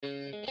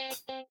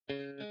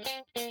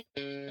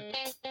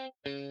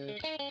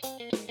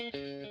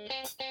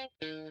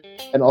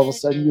and all of a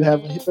sudden you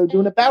have a hippo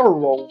doing a barrel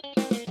roll.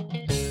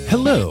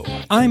 Hello,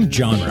 I'm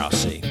John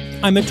Rossi.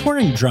 I'm a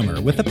touring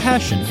drummer with a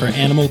passion for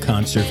animal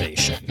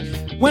conservation.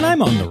 When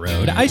I'm on the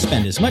road, I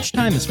spend as much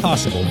time as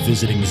possible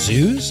visiting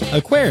zoos,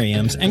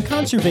 aquariums, and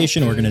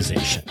conservation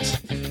organizations.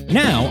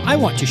 Now, I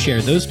want to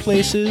share those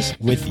places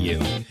with you.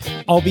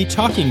 I'll be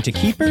talking to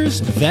keepers,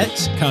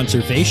 vets,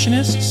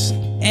 conservationists,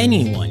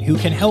 anyone who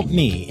can help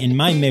me in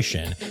my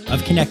mission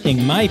of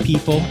connecting my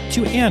people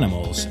to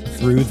animals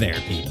through their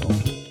people.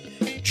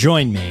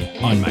 Join me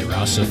on my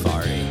Ross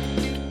Safari.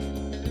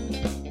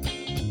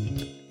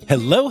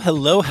 Hello,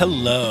 hello,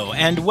 hello,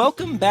 and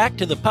welcome back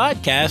to the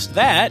podcast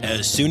that,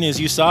 as soon as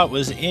you saw it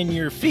was in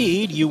your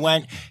feed, you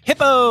went,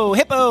 hippo,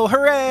 hippo,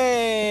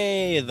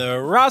 hooray, the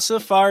Ross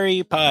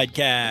Safari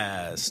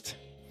podcast.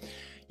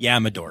 Yeah,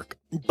 I'm a dork.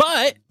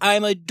 But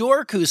I'm a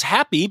dork who's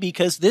happy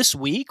because this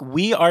week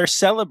we are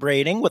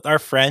celebrating with our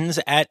friends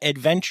at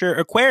Adventure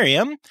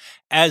Aquarium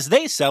as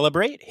they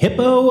celebrate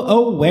Hippo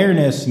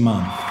Awareness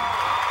Month.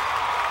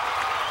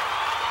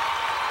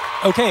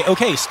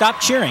 Okay, stop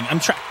cheering.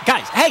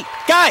 Guys, hey,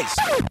 guys!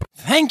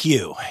 Thank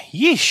you.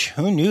 Yeesh,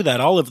 who knew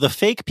that all of the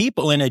fake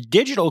people in a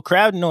digital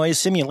crowd noise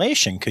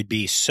simulation could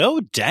be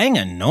so dang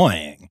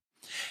annoying?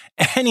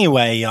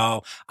 Anyway,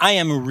 y'all, I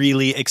am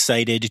really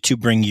excited to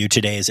bring you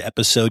today's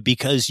episode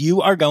because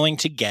you are going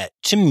to get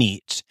to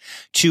meet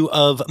two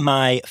of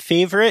my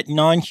favorite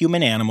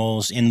non-human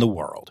animals in the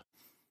world.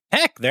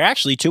 Heck, they're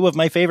actually two of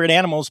my favorite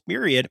animals,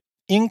 period,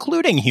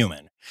 including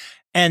human.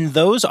 And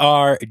those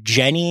are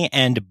Jenny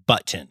and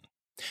Button.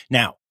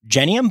 Now,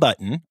 Jenny and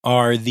Button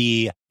are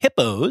the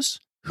hippos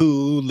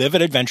who live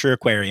at Adventure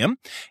Aquarium.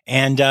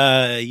 And,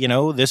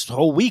 this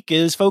whole week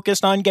is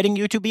focused on getting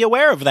you to be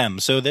aware of them.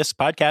 So this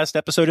podcast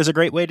episode is a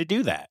great way to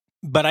do that.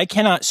 But I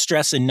cannot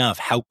stress enough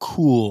how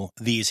cool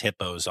these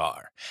hippos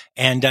are.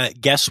 And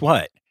guess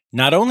what?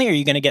 Not only are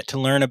you going to get to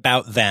learn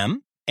about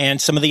them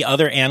and some of the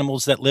other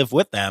animals that live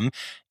with them,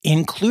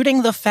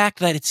 including the fact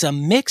that it's a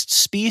mixed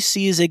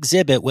species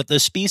exhibit with a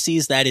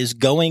species that is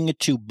going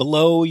to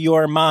blow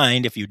your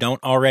mind if you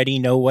don't already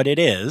know what it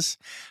is.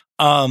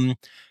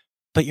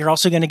 But you're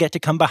also going to get to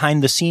come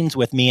behind the scenes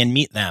with me and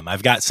meet them.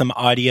 I've got some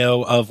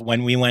audio of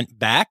when we went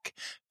back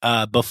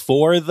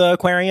before the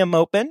aquarium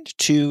opened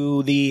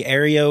to the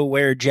area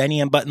where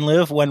Jenny and Button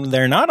live when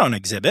they're not on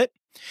exhibit.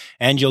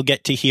 And you'll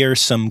get to hear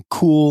some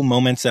cool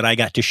moments that I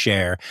got to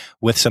share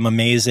with some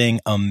amazing,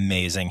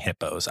 amazing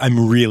hippos.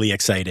 I'm really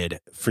excited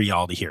for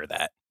y'all to hear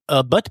that.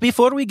 But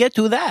before we get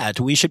to that,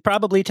 we should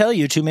probably tell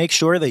you to make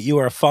sure that you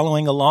are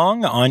following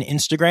along on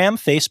Instagram,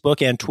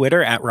 Facebook, and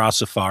Twitter at Ross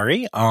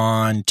Safari,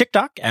 on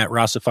TikTok at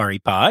Ross Safari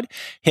Pod.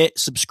 Hit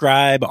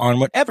subscribe on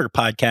whatever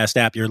podcast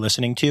app you're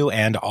listening to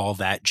and all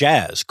that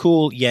jazz.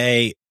 Cool.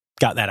 Yay.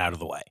 Got that out of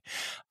the way.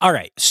 All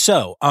right.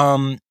 So,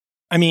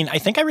 I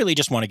think I really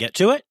just want to get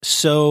to it.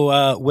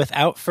 So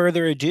without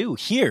further ado,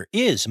 here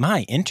is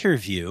my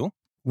interview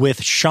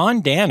with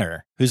Sean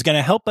Danner, who's going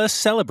to help us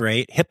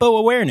celebrate Hippo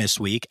Awareness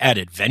Week at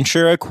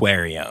Adventure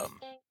Aquarium.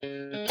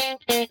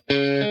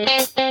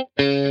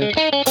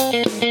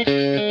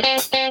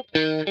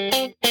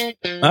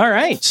 All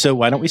right. So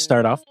why don't we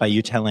start off by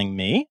you telling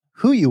me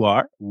who you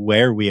are,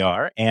 where we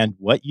are, and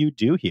what you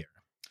do here.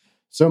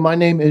 So my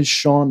name is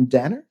Sean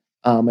Danner.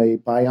 I'm a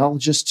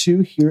biologist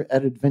too here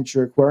at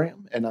Adventure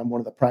Aquarium, and I'm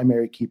one of the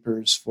primary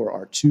keepers for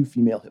our two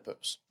female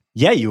hippos.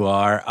 Yeah, you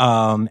are.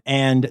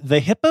 And the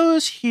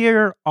hippos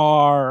here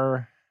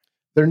are...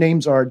 Their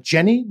names are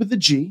Jenny with a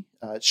G,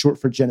 short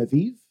for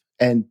Genevieve,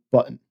 and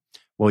Button.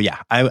 Well, yeah,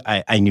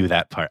 I knew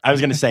that part. I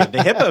was going to say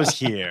the hippos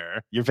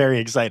here, you're very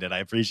excited, I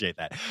appreciate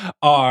that,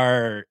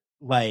 are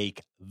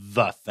like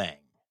the thing.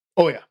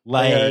 Oh, yeah.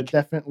 They are Like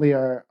definitely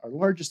our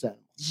largest animal.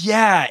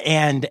 Yeah,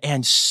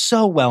 and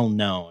so well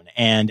known.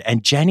 And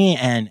Jenny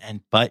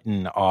and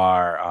Button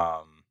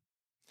are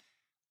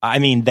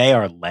they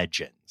are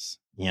legends,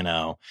 you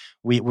know.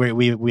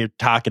 We're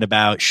talking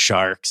about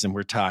sharks and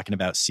we're talking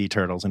about sea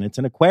turtles and it's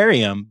an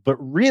aquarium, but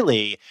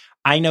really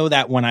I know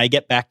that when I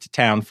get back to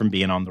town from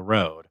being on the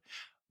road,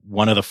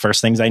 one of the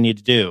first things I need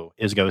to do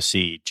is go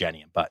see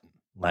Jenny and Button.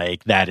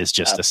 Like that is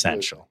just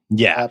essential.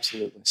 Yeah.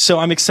 Absolutely. So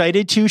I'm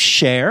excited to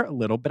share a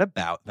little bit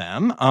about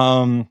them.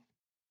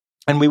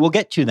 And we will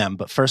get to them.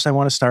 But first, I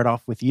want to start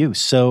off with you.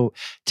 So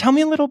tell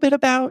me a little bit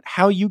about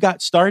how you got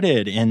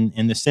started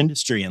in this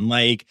industry. And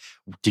like,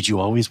 did you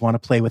always want to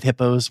play with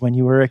hippos when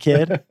you were a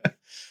kid?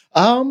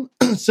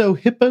 So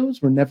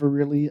hippos were never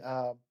really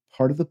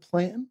part of the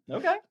plan.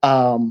 Okay.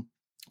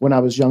 When I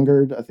was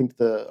younger, I think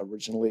the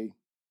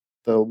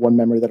one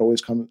memory that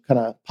always kind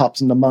of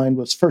pops into mind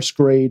was first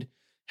grade,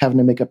 having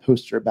to make a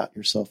poster about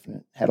yourself. And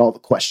it had all the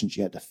questions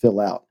you had to fill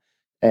out.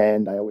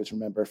 And I always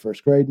remember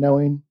first grade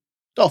knowing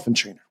dolphin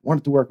trainer,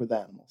 wanted to work with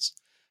animals.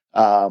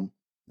 Now,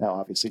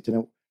 obviously,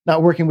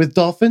 not working with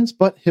dolphins,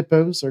 but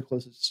hippos, our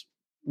closest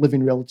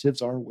living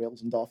relatives are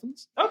whales and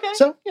dolphins. Okay.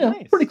 So,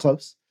 nice. Pretty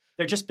close.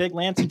 They're just big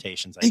land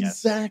cetaceans, I guess.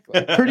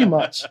 Exactly. Pretty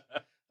much.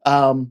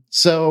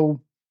 So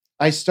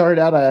I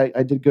started out,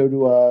 I did go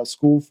to a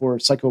school for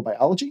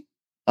psychobiology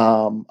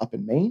up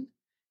in Maine.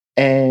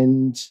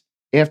 And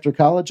After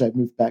college, I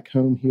moved back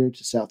home here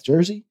to South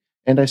Jersey,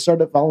 and I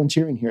started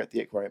volunteering here at the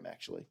aquarium,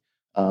 actually.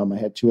 I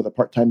had 2 other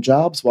part-time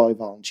jobs while I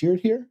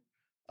volunteered here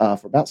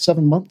for about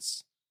 7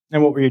 months.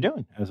 And what were you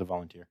doing as a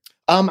volunteer?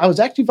 I was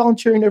actually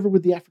volunteering over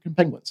with the African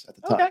penguins at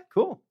the time. Okay,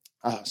 cool.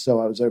 So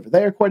I was over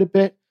there quite a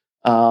bit.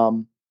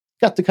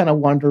 Got to kind of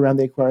wander around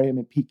the aquarium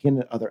and peek in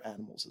at other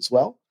animals as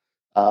well.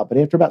 But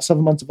after about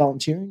 7 months of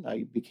volunteering,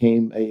 I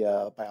became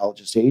a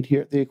biologist aide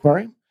here at the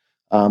aquarium.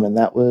 And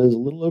that was a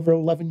little over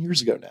 11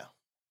 years ago now.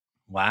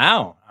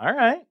 Wow. All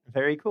right.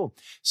 Very cool.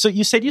 So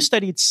you said you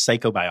studied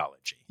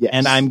psychobiology. Yes.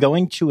 And I'm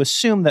going to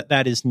assume that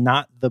that is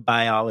not the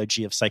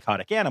biology of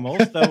psychotic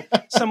animals, though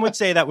some would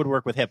say that would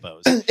work with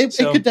hippos. It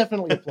could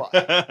definitely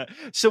apply.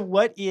 So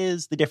what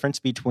is the difference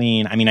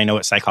between, I mean, I know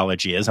what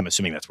psychology is. I'm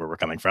assuming that's where we're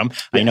coming from.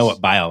 Yes. I know what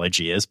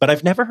biology is, but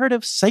I've never heard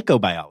of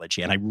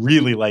psychobiology, and I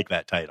really like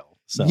that title.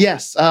 So.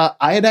 Yes.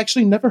 I had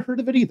actually never heard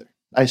of it either.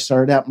 I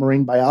started out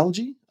marine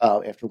biology.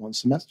 After 1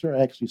 semester, I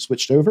actually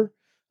switched over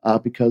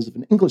because of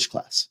an English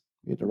class.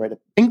 We had to write an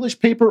English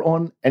paper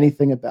on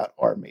anything about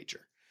our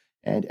major.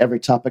 And every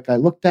topic I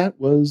looked at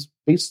was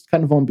based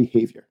kind of on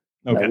behavior.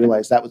 And I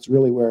realized that was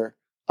really where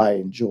I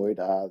enjoyed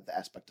the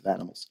aspect of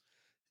animals.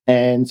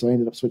 And so I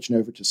ended up switching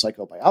over to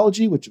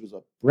psychobiology, which was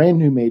a brand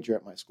new major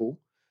at my school.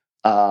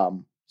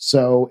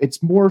 So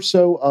it's more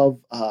so of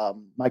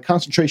my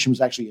concentration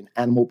was actually in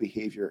animal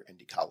behavior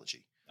and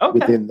ecology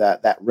within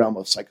that realm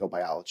of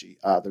psychobiology.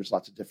 There's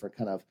lots of different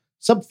kind of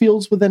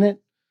subfields within it.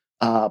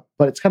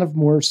 But it's kind of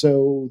more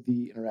so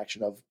the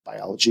interaction of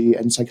biology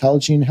and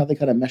psychology and how they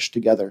kind of mesh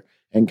together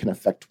and can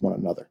affect one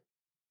another.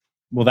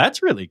 Well,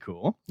 that's really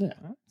cool. Yeah.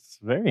 That's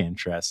very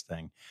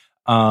interesting.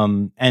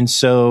 And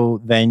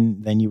so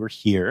then you were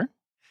here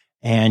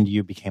and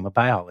you became a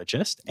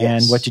biologist.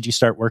 Yes. And what did you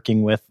start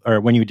working with,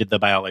 or when you did the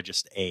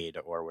biologist aide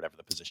or whatever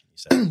the position you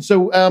said?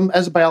 So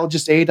as a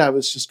biologist aide, I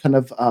was just kind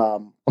of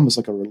almost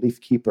like a relief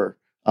keeper,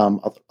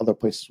 other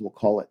places will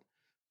call it.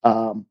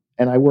 And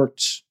I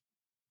worked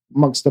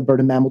amongst the bird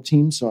and mammal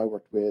team. So I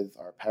worked with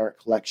our parrot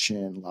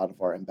collection, a lot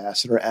of our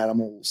ambassador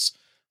animals,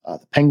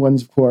 the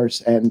penguins, of course,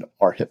 and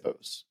our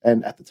hippos.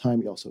 And at the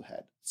time, we also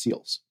had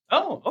seals.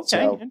 Oh,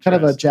 okay. So kind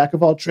of a jack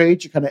of all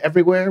trades. You're kind of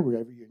everywhere,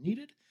 wherever you're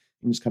needed,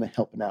 and just kind of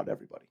helping out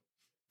everybody.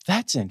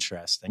 That's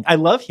interesting. I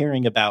love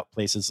hearing about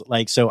places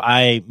like, so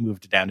I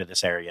moved down to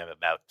this area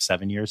about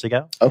 7 years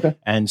ago. Okay.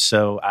 And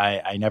so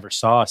I never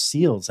saw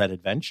seals at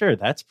Adventure.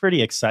 That's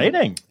pretty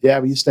exciting. Yeah,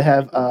 we used to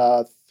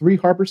have 3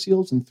 harbor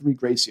seals and 3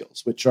 gray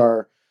seals, which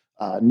are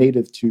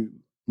native to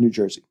New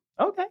Jersey.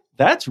 Okay.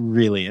 That's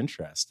really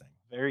interesting.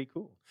 Very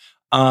cool.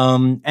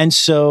 And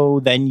so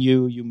then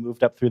you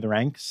moved up through the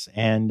ranks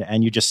and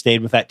you just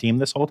stayed with that team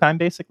this whole time,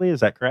 basically. Is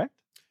that correct?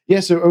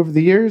 Yeah. So over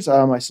the years,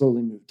 I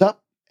slowly moved up.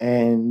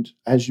 And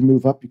as you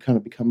move up, you kind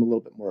of become a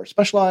little bit more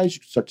specialized.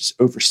 You start to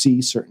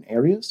oversee certain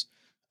areas.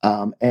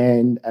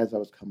 And as I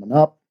was coming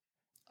up,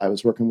 I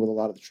was working with a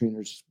lot of the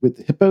trainers with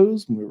the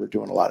hippos, and we were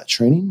doing a lot of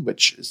training,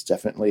 which is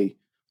definitely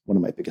one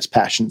of my biggest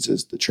passions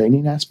is the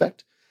training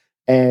aspect.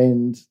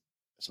 And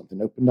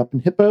something opened up in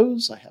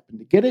hippos. I happened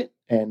to get it,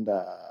 and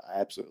I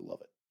absolutely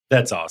love it.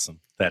 That's awesome.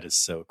 That is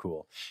so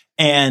cool.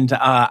 And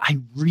I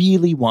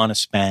really want to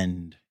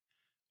spend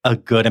a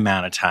good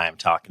amount of time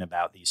talking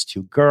about these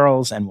 2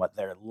 girls and what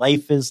their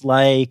life is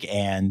like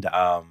and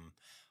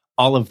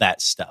all of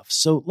that stuff.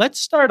 So let's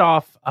start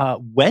off.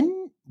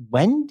 When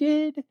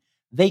did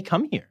they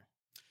come here?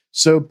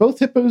 So both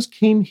hippos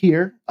came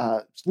here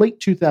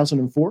late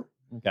 2004.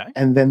 Okay.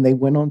 And then they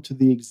went on to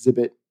the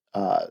exhibit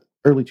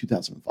early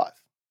 2005.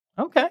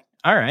 Okay.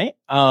 All right.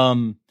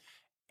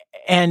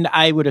 And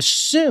I would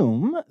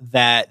assume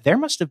that there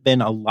must have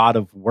been a lot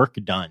of work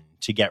done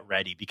to get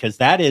ready because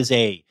that is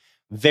a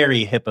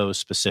very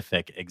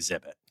hippo-specific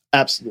exhibit.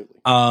 Absolutely.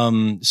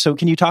 So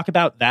can you talk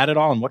about that at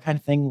all and what kind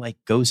of thing like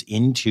goes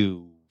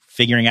into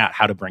figuring out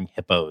how to bring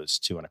hippos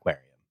to an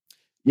aquarium?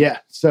 Yeah.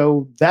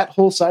 So that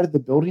whole side of the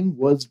building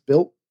was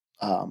built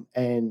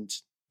and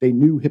they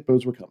knew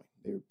hippos were coming.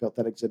 They built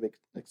that exhibit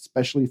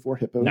especially for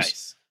hippos.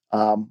 Nice.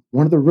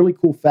 One of the really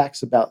cool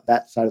facts about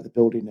that side of the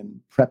building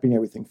and prepping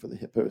everything for the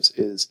hippos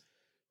is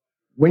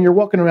when you're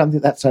walking around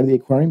that side of the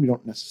aquarium, you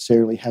don't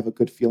necessarily have a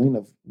good feeling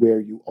of where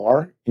you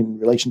are in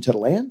relation to the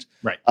land.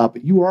 Right.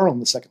 But you are on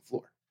the second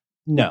floor.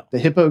 No. The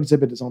hippo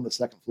exhibit is on the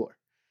second floor.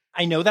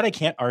 I know that I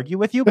can't argue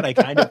with you, but I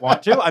kind of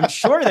want to. I'm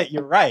sure that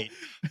you're right.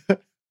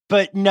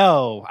 But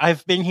no,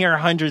 I've been here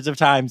hundreds of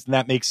times and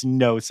that makes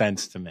no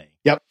sense to me.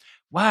 Yep.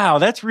 Wow,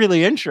 that's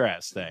really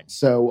interesting.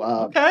 So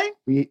okay.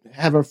 We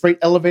have a freight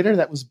elevator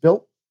that was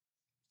built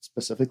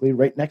specifically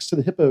right next to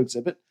the hippo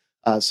exhibit.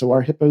 So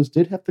our hippos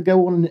did have to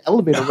go on an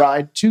elevator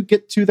ride to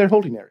get to their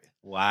holding area.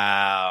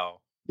 Wow.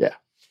 Yeah.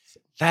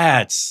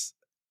 That's,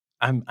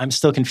 I'm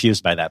still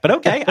confused by that, but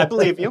okay. I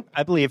believe you.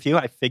 I believe you.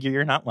 I figure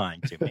you're not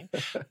lying to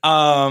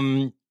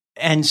me.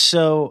 And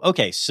so,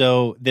 okay.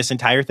 So this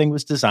entire thing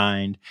was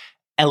designed,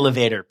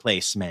 elevator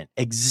placement,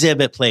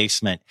 exhibit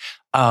placement.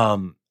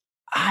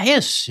 I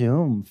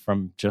assume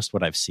from just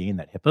what I've seen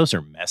that hippos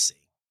are messy.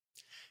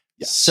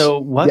 Yes. So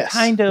what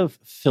kind of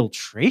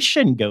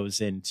filtration goes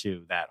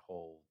into that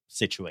whole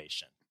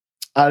situation?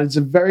 It's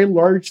a very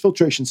large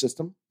filtration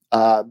system.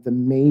 The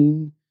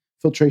main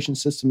filtration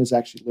system is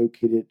actually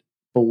located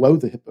below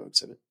the hippo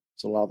exhibit,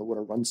 so a lot of the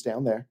water runs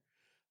down there.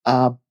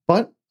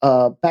 But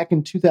back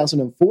in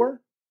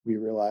 2004, we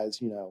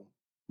realized,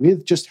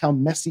 with just how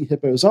messy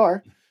hippos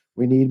are,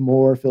 we need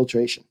more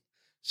filtration.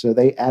 So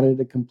they added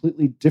a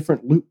completely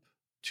different loop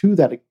to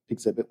that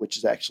exhibit, which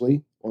is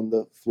actually on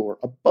the floor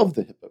above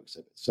the hippo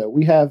exhibit. So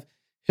we have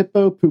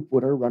hippo poop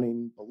water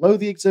running below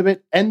the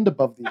exhibit and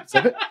above the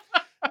exhibit.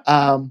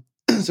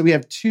 So we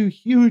have two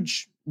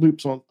huge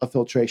loops of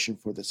filtration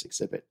for this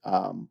exhibit.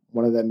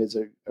 One of them is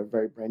a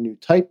very brand new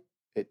type.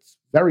 It's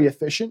very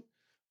efficient,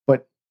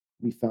 but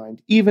we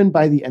find even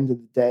by the end of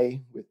the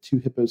day with two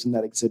hippos in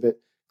that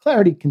exhibit,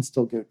 clarity can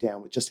still go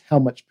down with just how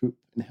much poop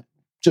and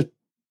just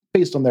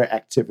based on their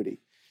activity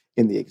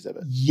in the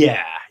exhibit.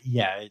 Yeah,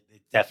 it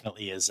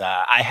definitely is.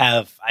 I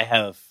have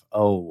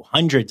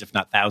hundreds, if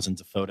not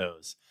thousands, of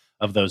photos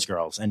of those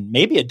girls, and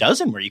maybe a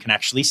dozen where you can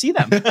actually see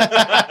them.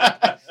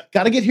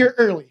 Got to get here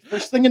early.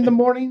 First thing in the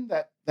morning,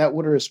 that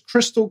water is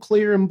crystal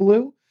clear and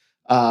blue.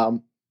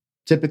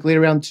 Typically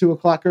around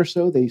 2:00 or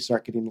so, they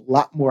start getting a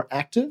lot more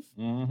active.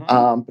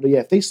 Mm-hmm. But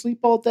if they sleep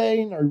all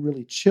day and are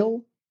really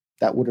chill,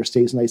 that water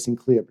stays nice and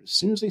clear. But as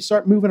soon as they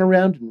start moving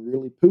around and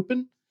really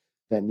pooping,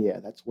 then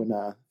that's when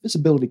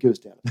visibility goes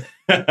down.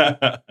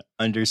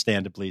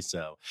 Understandably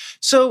so.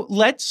 So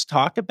let's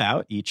talk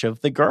about each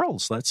of the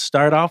girls. Let's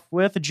start off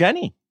with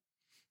Jenny.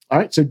 All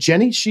right. So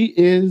Jenny, she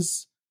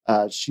is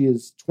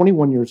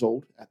 21 years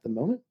old at the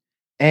moment,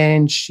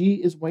 and she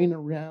is weighing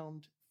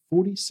around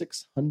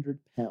 4,600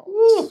 pounds.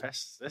 Ooh,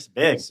 that's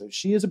big. So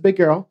she is a big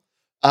girl.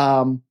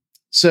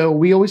 So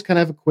we always kind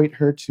of equate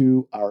her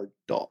to our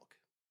dog.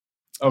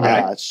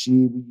 Okay.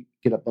 We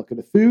get a bucket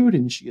of food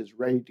and she is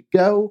ready to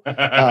go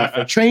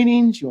for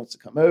training. She wants to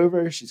come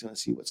over. She's going to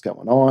see what's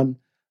going on.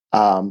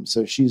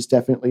 So she's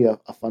definitely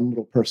a fun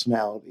little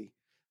personality.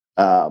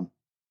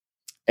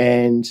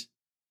 And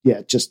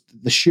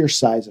just the sheer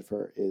size of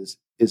her is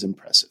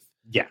impressive.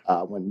 Yeah.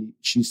 When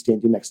she's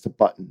standing next to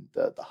Button,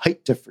 the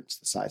height difference,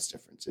 the size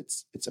difference,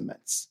 it's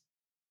immense.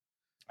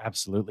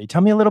 Absolutely.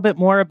 Tell me a little bit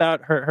more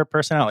about her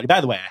personality.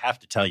 By the way, I have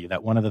to tell you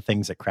that one of the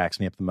things that cracks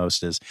me up the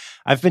most is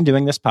I've been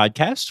doing this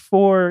podcast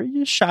for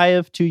shy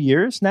of 2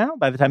 years now.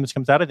 By the time this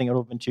comes out, I think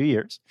it'll have been 2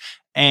 years.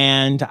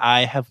 And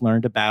I have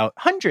learned about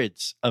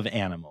hundreds of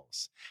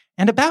animals.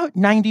 And about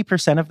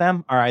 90% of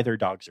them are either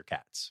dogs or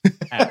cats.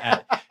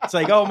 It's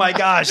like, oh my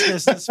gosh,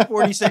 this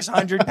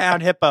 4,600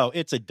 pound hippo.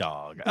 It's a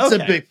dog. It's a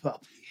big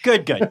puppy.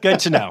 Good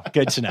to know.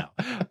 Good to know.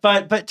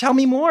 But tell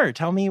me more.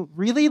 Tell me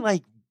really,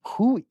 like,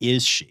 who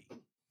is she?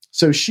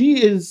 So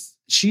she is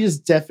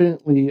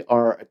definitely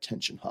our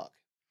attention hog.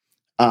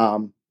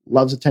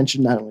 Loves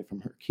attention not only from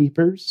her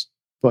keepers,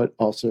 but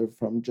also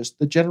from just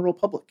the general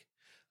public.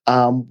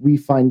 We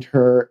find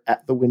her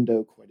at the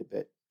window quite a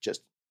bit.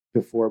 Just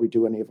before we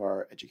do any of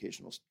our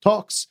educational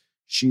talks,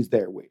 she's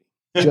there waiting,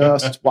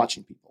 just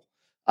watching people.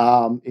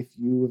 If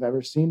you've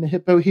ever seen the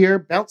hippo here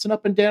bouncing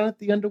up and down at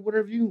the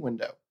underwater viewing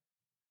window,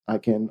 I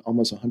can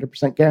almost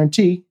 100%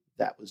 guarantee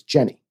that was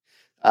Jenny.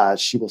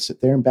 She will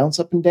sit there and bounce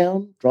up and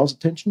down, draws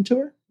attention to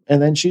her,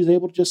 and then she's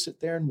able to just sit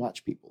there and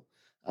watch people.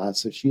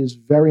 So she is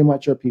very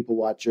much our people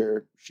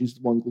watcher. She's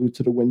the one glued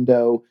to the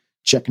window,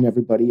 checking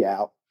everybody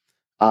out.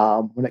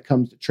 When it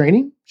comes to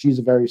training, she's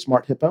a very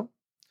smart hippo,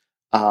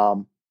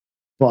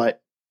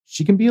 but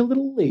she can be a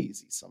little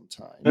lazy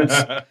sometimes.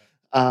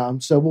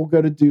 So we'll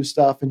go to do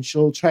stuff, and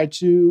she'll try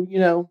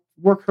to,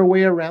 work her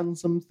way around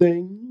some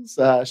things.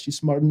 She's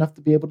smart enough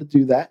to be able to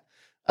do that.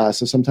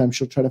 So sometimes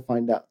she'll try to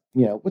find out,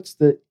 what's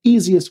the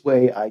easiest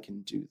way I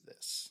can do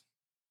this.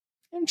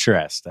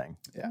 Interesting.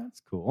 Yeah.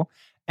 That's cool.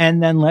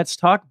 And then let's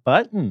talk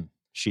Button.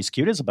 She's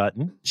cute as a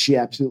button. She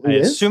absolutely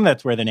is. I assume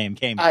that's where the name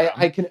came from.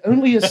 I can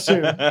only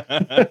assume.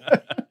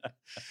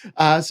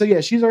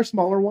 She's our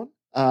smaller one.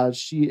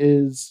 She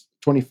is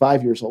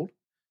 25 years old,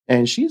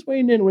 and she's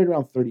weighing in right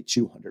around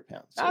 3,200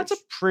 pounds. So that's a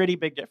pretty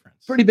big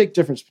difference. Pretty big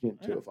difference between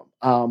the two of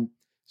them.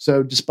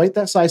 So despite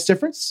that size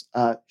difference,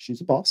 she's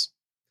a boss.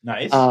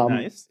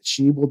 Nice.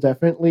 She will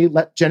definitely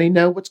let Jenny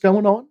know what's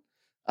going on.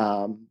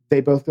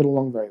 They both get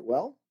along very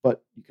well,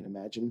 but you can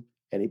imagine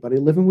anybody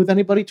living with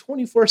anybody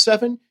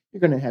 24/7, you're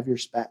going to have your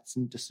spats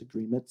and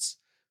disagreements.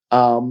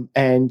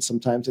 And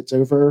sometimes it's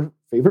over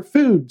favorite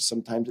food.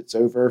 Sometimes it's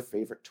over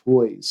favorite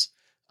toys.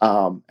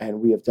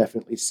 And we have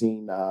definitely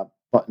seen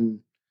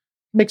Button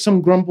make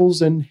some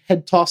grumbles and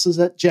head tosses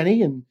at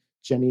Jenny. And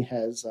Jenny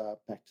has,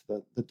 back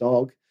to the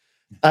dog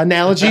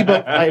analogy,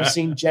 but I've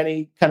seen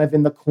Jenny kind of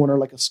in the corner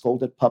like a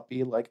scolded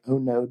puppy, like, oh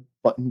no,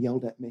 Button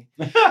yelled at me.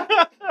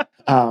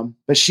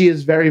 But she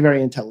is very,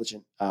 very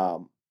intelligent.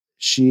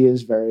 She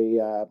is very,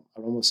 I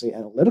would almost say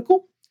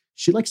analytical.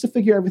 She likes to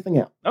figure everything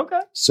out. Okay.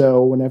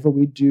 So whenever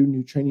we do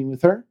new training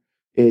with her,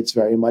 it's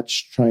very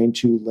much trying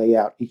to lay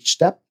out each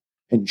step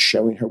and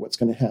showing her what's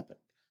going to happen.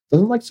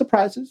 Doesn't like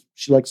surprises.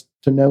 She likes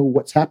to know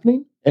what's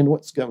happening and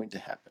what's going to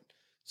happen.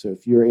 So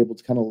if you're able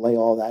to kind of lay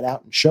all that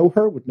out and show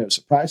her with no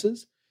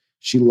surprises,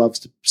 she loves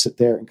to sit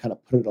there and kind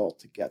of put it all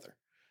together.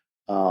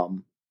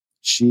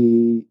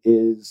 She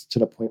is to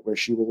the point where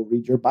she will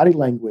read your body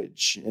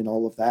language and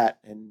all of that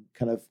and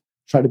kind of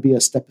try to be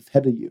a step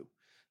ahead of you.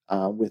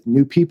 With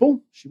new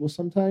people, she will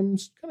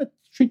sometimes kind of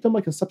treat them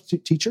like a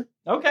substitute teacher.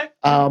 Okay.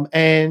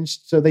 And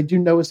so they do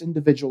know us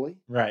individually.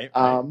 Right.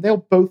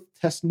 They'll both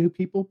test new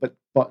people, but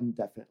Button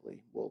definitely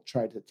will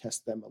try to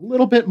test them a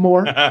little bit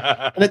more.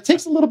 And it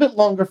takes a little bit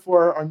longer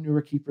for our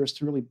newer keepers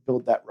to really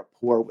build that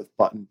rapport with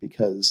Button,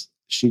 because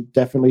she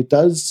definitely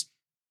does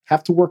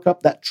have to work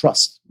up that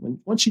trust.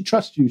 Once she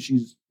trusts you,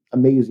 she's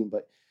amazing.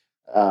 But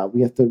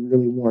we have to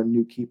really warn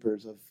new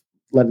keepers of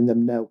letting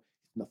them know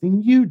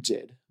nothing you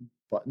did.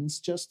 Button's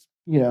just,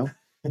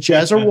 she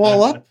has her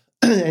wall up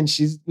and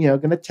she's,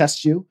 going to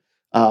test you.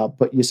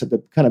 But you just have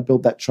to kind of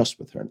build that trust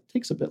with her. And it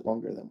takes a bit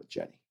longer than with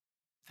Jenny.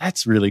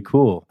 That's really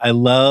cool. I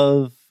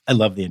love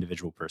the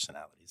individual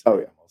personalities of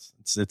animals.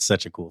 It's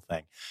such a cool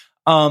thing.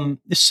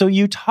 So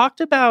you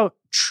talked about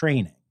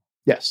training.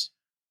 Yes.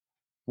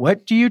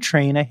 What do you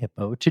train a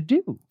hippo to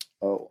do?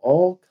 Oh,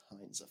 all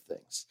kinds of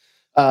things.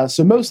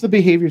 So most of the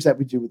behaviors that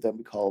we do with them,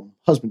 we call them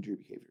husbandry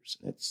behaviors.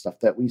 It's stuff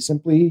that we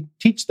simply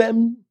teach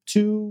them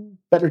to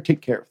better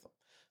take care of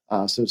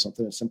them. So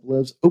something as simple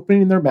as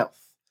opening their mouth.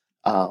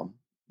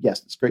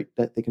 Yes, it's great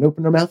that they can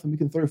open their mouth and we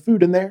can throw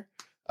food in there.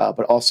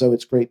 But also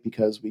it's great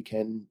because we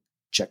can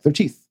check their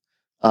teeth.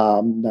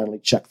 Not only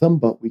check them,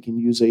 but we can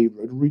use a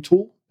rotary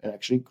tool and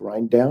actually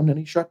grind down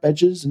any sharp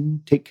edges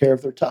and take care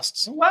of their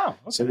tusks. Oh, wow.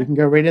 Okay. So we can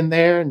go right in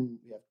there and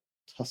we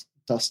have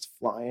dust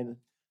flying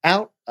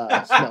out.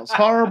 It smells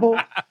horrible,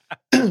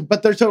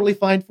 but they're totally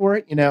fine for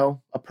it.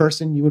 A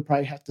person, you would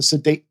probably have to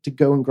sedate to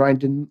go and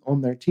grind in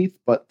on their teeth,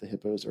 but the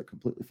hippos are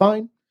completely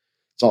fine.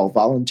 It's all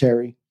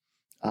voluntary,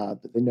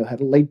 but they know how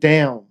to lay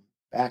down,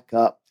 back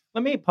up.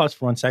 Let me pause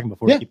for 1 second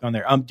before we keep going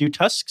there. Do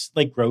tusks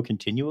grow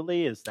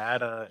continually? Is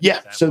that a...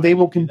 Yeah, so they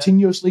will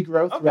continuously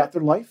grow throughout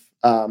their life.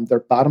 Their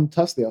bottom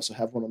tusks, they also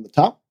have one on the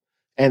top,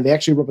 and they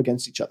actually rub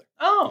against each other.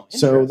 Oh,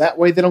 so that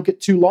way they don't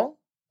get too long.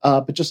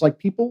 But just like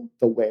people,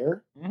 the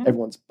wear,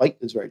 everyone's bite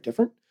is very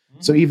different.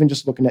 Mm-hmm. So even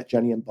just looking at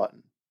Jenny and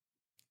Button,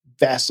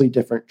 vastly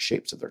different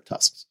shapes of their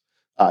tusks,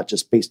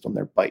 just based on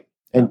their bite.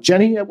 And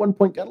Jenny at one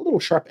point got a little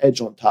sharp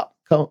edge on top,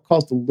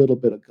 caused a little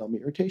bit of gum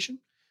irritation.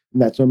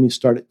 And that's when we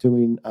started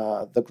doing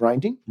the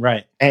grinding.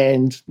 Right.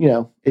 And,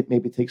 it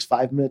maybe takes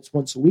 5 minutes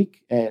once a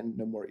week and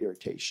no more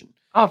irritation.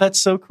 Oh, that's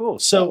so cool.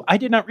 So I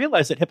did not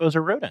realize that hippos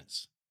are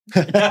rodents.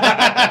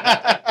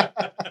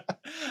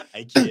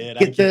 I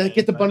kid.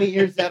 Get the bunny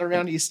ears out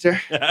around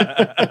Easter.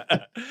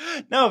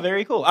 No,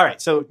 very cool. All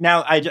right. So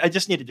now I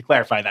just needed to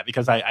clarify that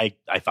because I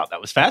thought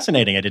that was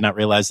fascinating. I did not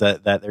realize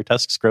that their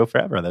tusks grow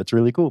forever. That's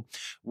really cool.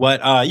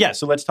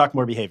 So let's talk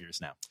more behaviors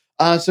now.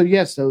 So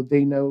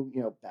they know,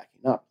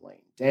 backing up, laying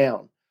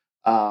down,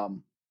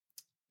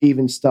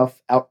 even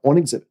stuff out on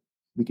exhibit.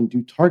 We can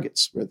do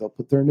targets where they'll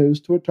put their nose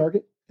to a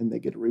target and they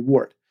get a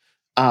reward.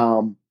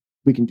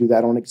 We can do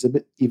that on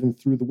exhibit, even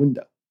through the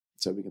window.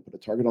 So we can put a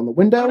target on the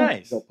window. Oh,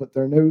 nice. They'll put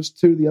their nose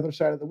to the other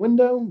side of the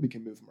window. We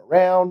can move them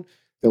around.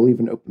 They'll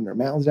even open their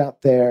mouths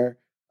out there.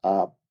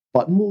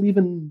 Button will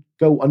even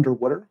go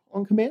underwater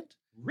on command.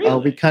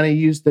 Really? We kind of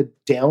use the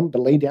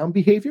lay down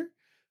behavior.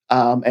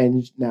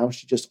 And now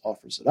she just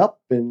offers it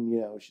up. And,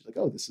 she's like,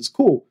 oh, this is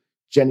cool.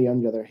 Jenny,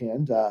 on the other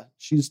hand,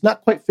 she's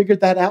not quite figured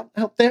that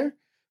out there.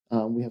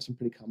 We have some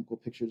pretty comical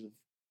pictures of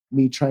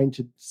me trying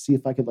to see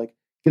if I could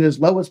get as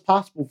low as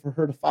possible for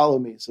her to follow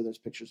me. So there's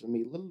pictures of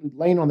me literally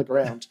laying on the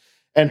ground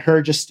and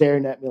her just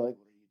staring at me like,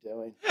 what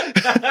are you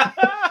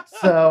doing?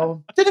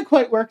 So didn't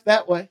quite work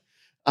that way.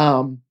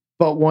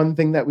 But one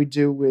thing that we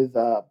do with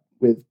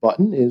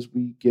Button is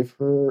we give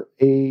her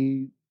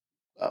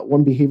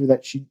one behavior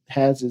that she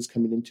has is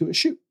coming into a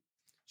chute.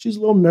 She's a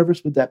little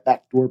nervous with that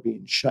back door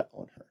being shut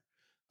on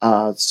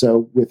her.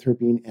 So with her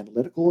being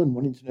analytical and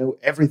wanting to know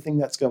everything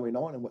that's going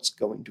on and what's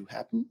going to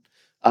happen,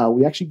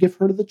 we actually give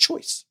her the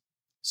choice.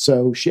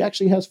 So she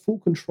actually has full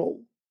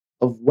control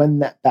of when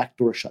that back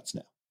door shuts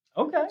now.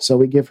 Okay. So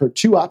we give her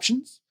two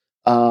options.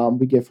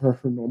 We give her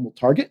normal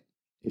target.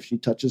 If she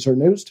touches her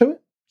nose to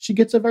it, she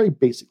gets a very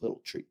basic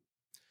little treat.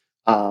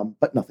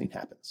 But nothing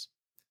happens.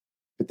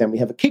 But then we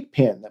have a cake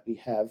pan that we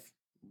have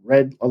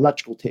red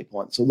electrical tape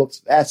on. So it looks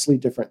vastly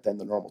different than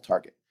the normal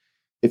target.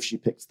 If she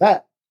picks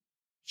that,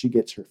 she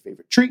gets her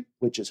favorite treat,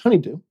 which is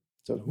honeydew.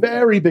 So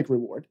very big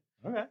reward.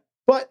 Okay.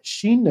 But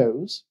she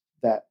knows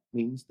that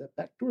means that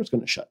back door is going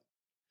to shut.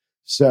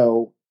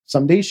 So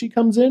some days she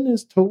comes in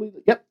is totally,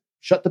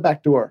 shut the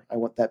back door. I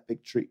want that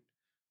big treat.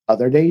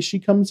 Other days she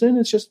comes in,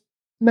 it's just,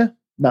 nah,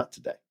 not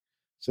today.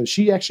 So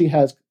she actually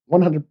has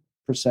 100%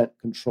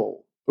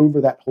 control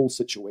over that whole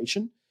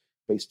situation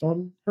based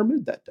on her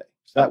mood that day.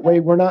 So that way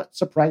we're not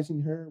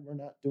surprising her. We're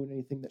not doing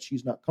anything that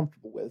she's not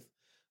comfortable with.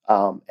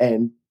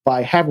 And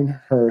by having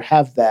her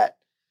have that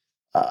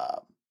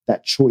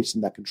choice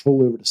and that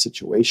control over the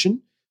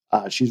situation,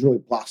 she's really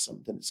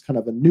blossomed. And it's kind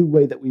of a new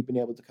way that we've been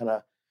able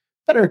to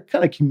better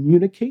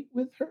communicate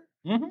with her.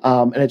 Mm-hmm.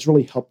 And it's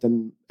really helped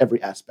in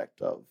every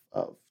aspect of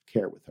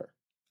care with her.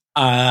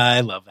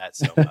 I love that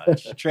so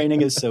much.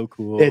 Training is so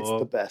cool. It's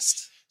the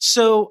best.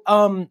 So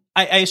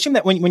I assume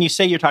that when you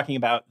say you're talking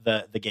about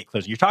the gate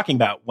closing, you're talking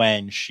about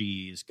when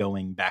she's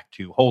going back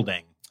to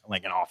holding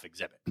like an off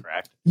exhibit,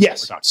 correct?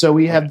 Yes. So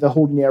we have the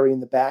holding area in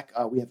the back.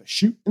 We have a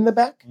chute in the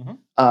back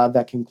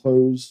that can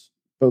close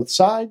both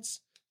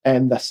sides,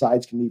 and the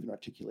sides can even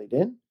articulate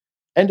in.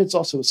 And it's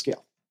also a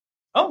scale.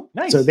 Oh,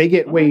 nice. So they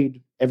get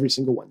weighed every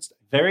single Wednesday.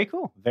 Very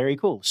cool. Very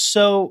cool.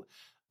 So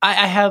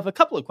I have a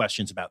couple of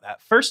questions about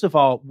that. First of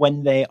all,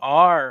 when they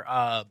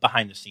are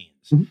behind the scenes,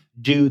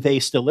 do they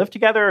still live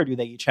together, or do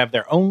they each have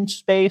their own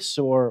space,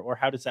 or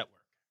how does that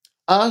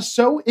work?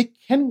 So it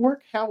can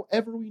work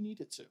however we need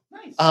it to.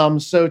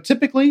 Nice. So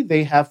typically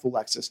they have full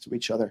access to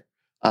each other,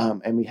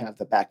 and we have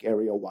the back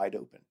area wide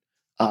open.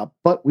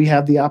 But we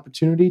have the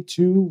opportunity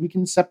we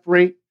can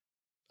separate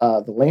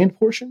the land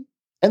portion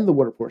and the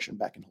water portion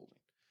back in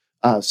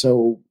holding.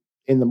 So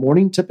in the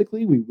morning,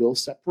 typically we will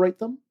separate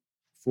them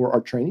for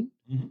our training.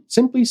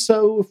 Simply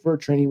so, if we're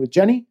training with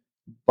Jenny,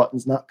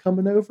 Button's not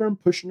coming over and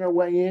pushing her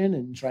way in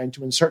and trying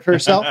to insert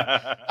herself.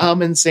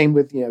 And same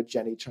with,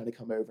 Jenny trying to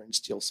come over and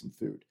steal some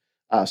food.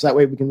 So that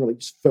way we can really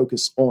just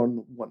focus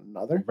on one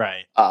another.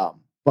 Right.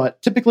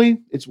 But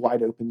typically it's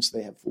wide open, so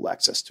they have full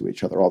access to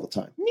each other all the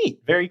time.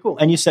 Neat. Very cool.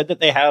 And you said that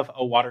they have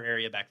a water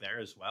area back there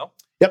as well?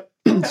 Yep.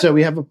 So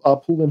we have a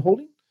pool and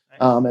holding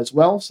as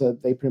well. So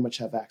they pretty much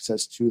have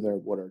access to their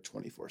water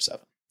 24/7.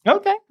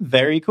 Okay.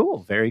 Very cool.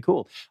 Very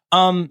cool.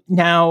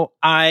 Now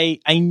I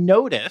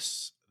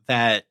notice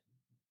that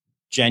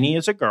Jenny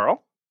is a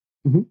girl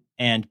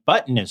and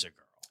Button is a girl.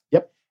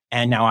 Yep.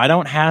 And now I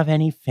don't have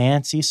any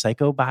fancy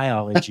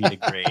psychobiology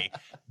degree,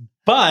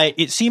 but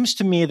it seems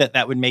to me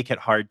that would make it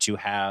hard to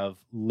have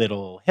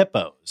little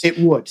hippos. It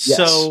would. Yes.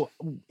 So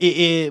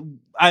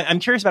I'm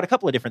curious about a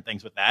couple of different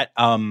things with that.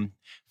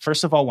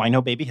 First of all, why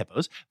no baby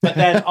hippos? But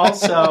then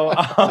also,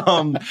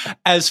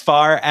 as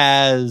far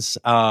as,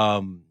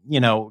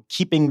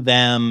 keeping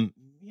them,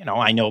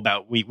 I know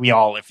about, we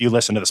all, if you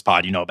listen to this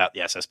pod, you know about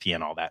the SSP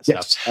and all that stuff.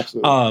 Yes,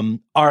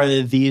 absolutely.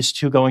 Are these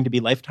two going to be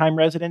lifetime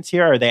residents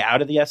here? Are they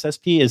out of the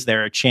SSP? Is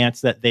there a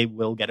chance that they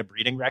will get a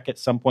breeding rec at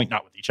some point?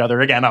 Not with each other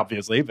again,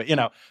 obviously, but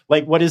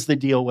what is the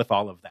deal with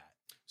all of that?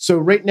 So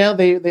right now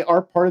they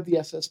are part of the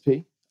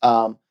SSP.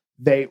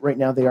 They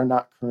are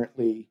not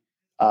currently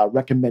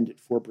recommended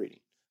for breeding.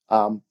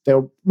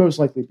 They'll most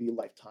likely be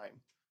lifetime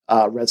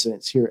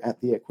residents here at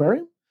the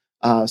aquarium.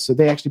 So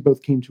they actually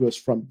both came to us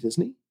from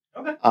Disney.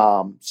 Okay.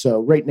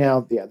 So right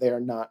now, they are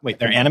not. Wait,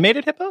 they're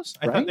animated hippos?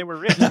 I thought they were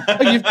written.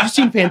 You've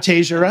seen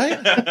Fantasia,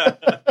 right?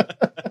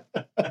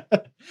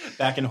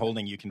 Back in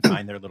holding, you can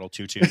find their little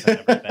tutus and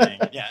everything.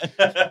 Yeah.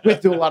 We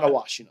have to do a lot of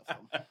washing of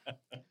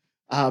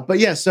them. But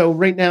yeah, so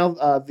right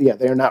now,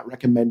 they are not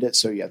recommended.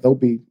 So yeah, they're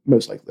going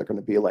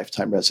to be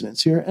lifetime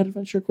residents here at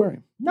Adventure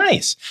Aquarium.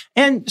 Nice.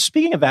 And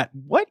speaking of that,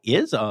 what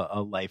is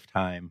a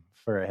lifetime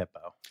for a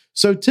hippo?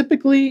 So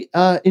typically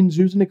in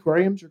zoos and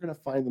aquariums, you're going to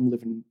find them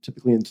living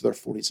typically into their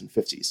 40s and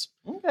 50s.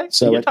 Okay.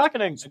 So you're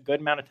talking a good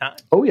amount of time.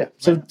 Oh yeah.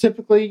 So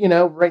typically,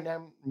 right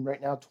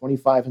now,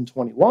 25 and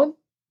 21,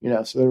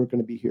 so they're going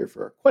to be here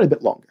for quite a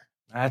bit longer.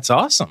 That's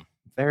awesome.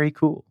 Very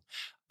cool.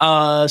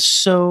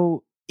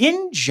 So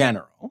in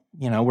general,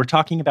 we're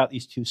talking about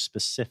these two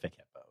specific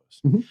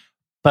hippos,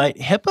 but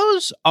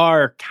hippos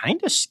are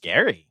kind of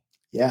scary.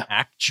 Yeah.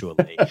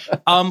 Actually.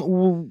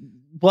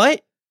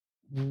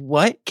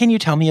 What can you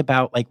tell me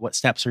about what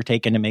steps are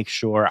taken to make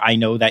sure? I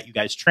know that you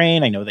guys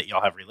train, I know that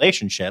y'all have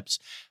relationships,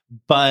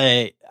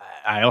 but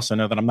I also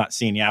know that I'm not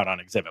seeing you out on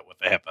exhibit with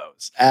the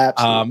hippos.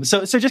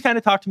 Absolutely. So just kind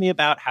of talk to me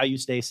about how you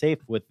stay safe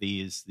with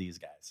these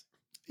guys.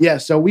 Yeah.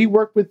 So we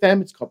work with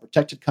them. It's called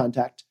protected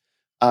contact.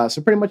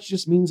 So pretty much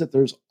just means that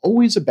there's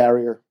always a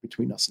barrier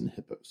between us and the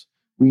hippos.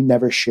 We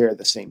never share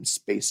the same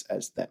space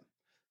as them.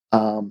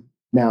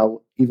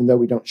 Now, even though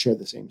we don't share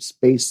the same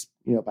space,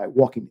 by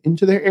walking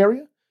into their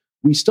area,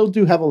 we still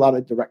do have a lot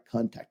of direct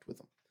contact with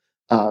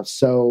them.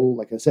 So,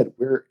 like I said,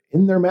 we're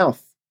in their mouth,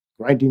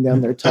 grinding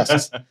down their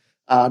tusks.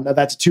 Now,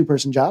 that's a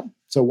two-person job.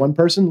 So one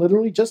person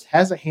literally just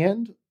has a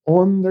hand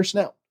on their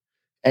snout.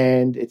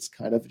 And it's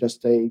kind of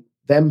just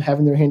them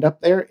having their hand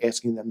up there,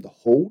 asking them to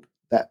hold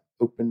that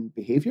open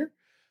behavior.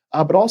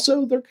 But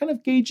also, they're kind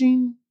of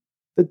gauging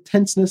the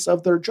tenseness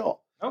of their jaw.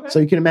 Okay. So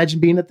you can imagine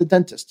being at the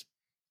dentist.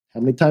 How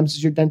many times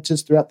does your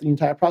dentist throughout the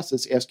entire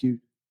process ask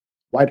you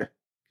wider?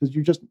 Because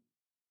you're just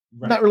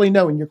not really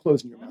knowing you're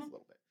closing your mouth a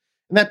little bit.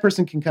 And that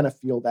person can kind of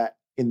feel that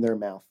in their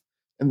mouth.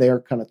 And they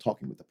are kind of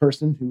talking with the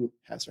person who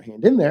has their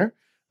hand in there,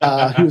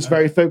 who is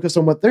very focused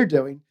on what they're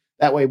doing.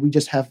 That way we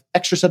just have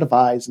extra set of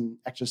eyes and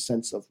extra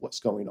sense of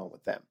what's going on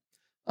with them.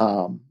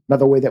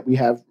 Another way that we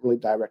have really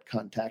direct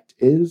contact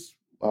is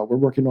we're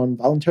working on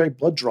voluntary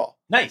blood draw.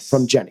 Nice.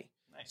 From Jenny.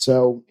 Nice.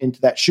 So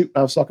into that chute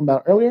I was talking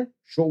about earlier,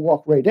 she'll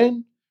walk right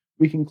in.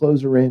 We can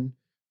close her in.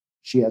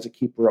 She has a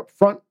keeper up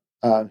front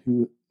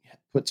who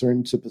puts her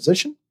into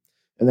position.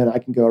 And then I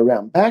can go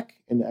around back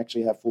and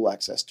actually have full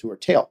access to her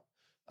tail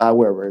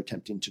where we're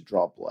attempting to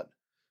draw blood.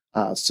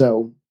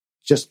 So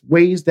just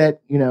ways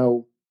that,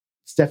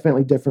 it's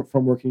definitely different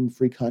from working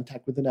free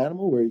contact with an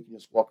animal where you can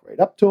just walk right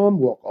up to them,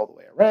 walk all the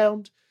way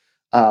around.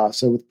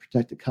 So with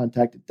protected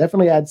contact, it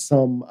definitely adds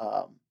some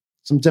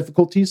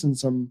difficulties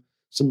and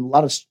a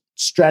lot of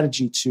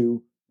strategy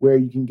to where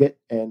you can get,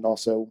 and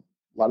also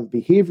a lot of the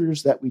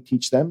behaviors that we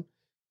teach them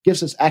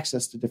gives us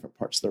access to different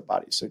parts of their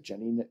body. So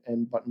Jenny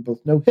and Button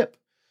both know hip,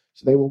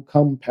 so they will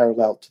come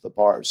parallel to the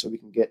bars, so we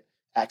can get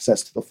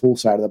access to the full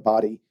side of the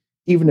body,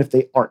 even if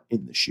they aren't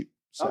in the chute.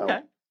 So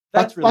okay.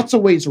 That's really lots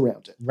of ways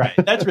around it. Right.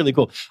 That's really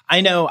cool. I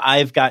know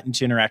I've gotten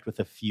to interact with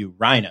a few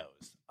rhinos.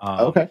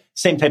 Okay.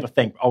 Same type of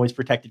thing, always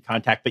protected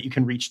contact, but you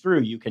can reach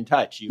through, you can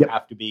touch. You Yep.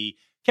 have to be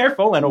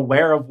careful and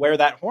aware of where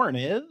that horn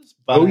is.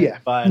 But,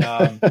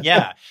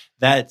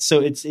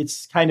 so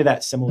it's kind of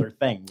that similar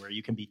thing where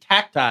you can be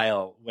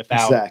tactile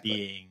without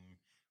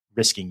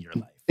risking your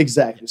life.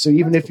 Exactly. So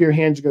even if your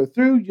hands go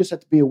through, you just have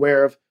to be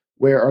aware of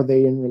where are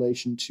they in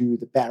relation to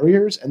the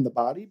barriers and the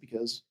body,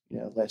 because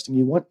last thing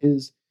you want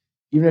is,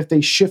 even if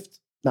they shift,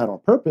 not on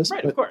purpose,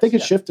 right, but of course, they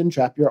could shift and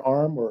trap your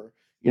arm, or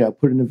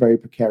put in a very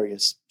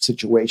precarious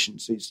situation.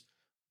 So there's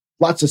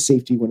lots of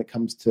safety when it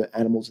comes to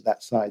animals of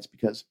that size,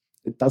 because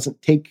it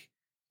doesn't take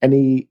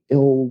any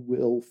ill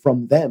will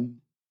from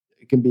them.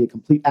 It can be a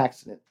complete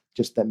accident,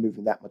 just them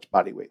moving that much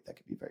body weight. That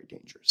could be very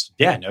dangerous.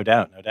 Yeah, no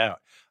doubt.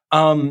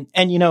 And,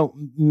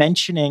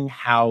 mentioning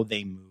how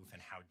they move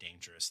and how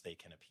dangerous they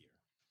can appear.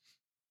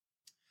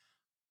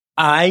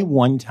 I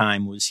one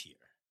time was here,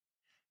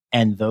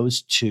 and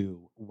those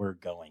two were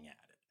going at it.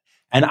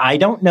 And I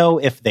don't know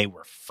if they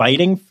were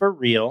fighting for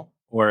real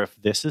or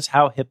if this is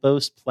how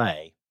hippos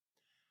play.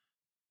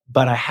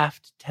 But I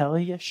have to tell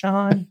you,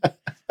 Sean,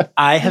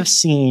 I have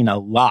seen a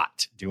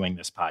lot doing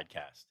this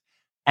podcast.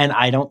 And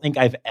I don't think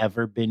I've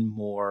ever been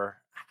more,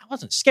 I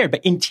wasn't scared,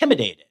 but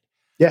intimidated.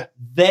 Yeah.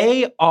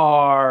 They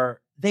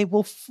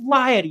will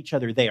fly at each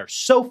other. They are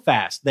so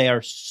fast. They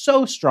are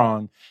so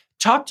strong.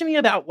 Talk to me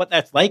about what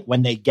that's like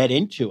when they get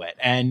into it.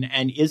 And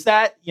is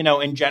that,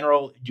 in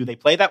general, do they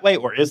play that way?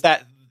 Or is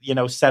that,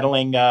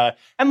 settling?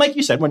 And like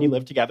you said, when you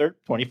live together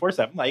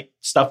 24/7, like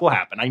stuff will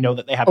happen. I know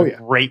that they have a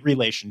great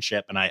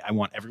relationship, and I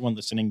want everyone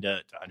listening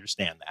to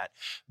understand that.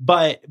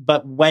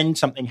 But when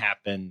something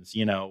happens,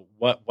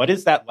 what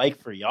is that like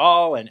for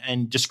y'all?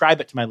 And describe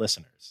it to my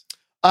listeners.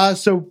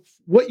 So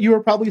what you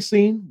were probably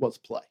seeing was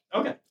play.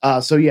 Okay.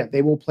 So yeah,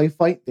 they will play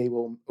fight. They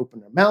will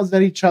open their mouths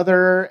at each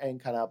other and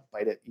kind of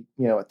bite at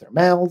their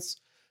mouths.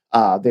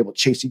 They will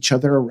chase each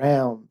other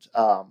around.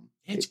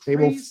 They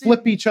will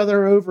flip each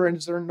other over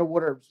as they're in the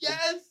water.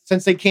 Yes.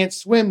 Since they can't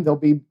swim, they'll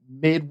be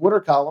mid water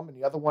column, and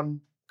the other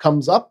one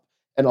comes up,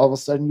 and all of a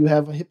sudden you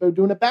have a hippo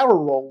doing a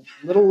barrel roll.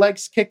 Little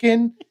legs kick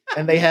in,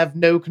 and they have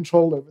no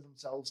control over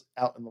themselves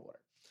out in the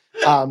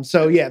water.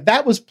 So yeah,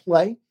 that was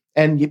play.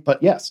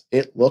 But yes,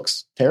 it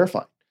looks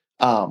terrifying.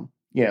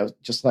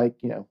 Just like,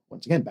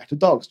 once again, back to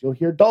dogs. You'll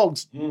hear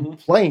dogs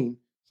playing.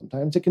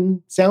 Sometimes it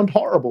can sound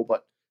horrible,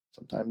 but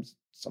sometimes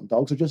some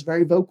dogs are just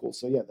very vocal.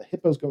 So yeah, the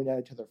hippos going at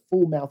each other,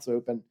 full mouths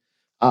open.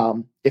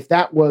 If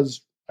that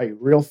was a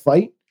real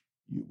fight,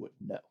 you would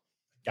know.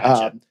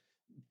 Gotcha.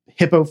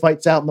 Hippo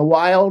fights out in the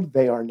wild,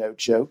 they are no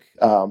joke.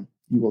 You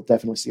will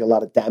definitely see a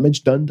lot of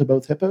damage done to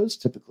both hippos,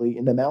 typically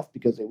in the mouth,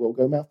 because they will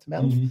go mouth to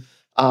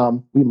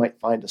mouth. We might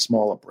find a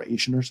small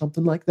abrasion or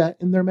something like that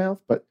in their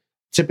mouth, but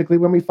typically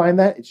when we find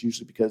that, it's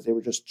usually because they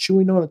were just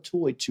chewing on a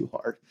toy too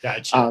hard.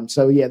 Gotcha.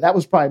 So yeah, that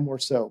was probably more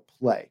so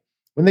play.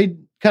 When they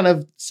kind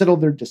of settle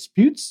their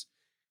disputes,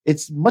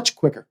 it's much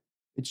quicker.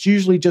 It's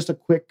usually just a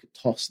quick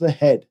toss of the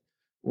head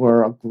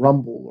or a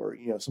grumble or,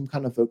 some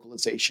kind of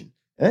vocalization.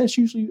 And it's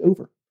usually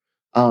over.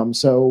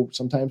 So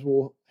sometimes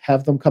we'll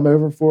have them come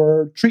over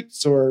for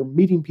treats or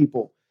meeting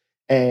people.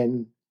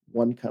 And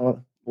one kind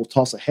of will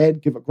toss a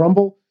head, give a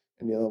grumble,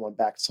 and the other one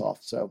backs off.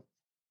 So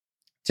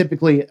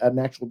typically an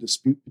actual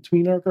dispute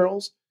between our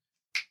girls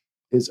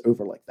is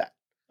over like that.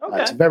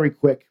 Okay. It's very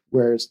quick,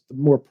 whereas the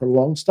more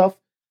prolonged stuff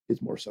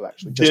is more so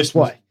actually just this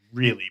play. Was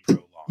really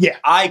prolonged. Yeah.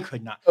 I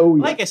could not. Oh,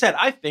 yeah. Like I said,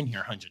 I've been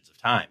here hundreds of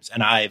times,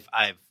 and I've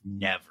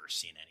never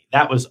seen any.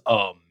 That was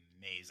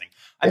amazing.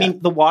 I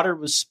mean, the water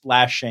was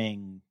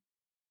splashing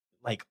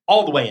like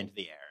all the way into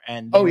the air,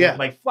 and they were,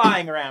 like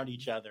flying around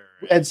each other.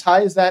 As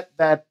high as that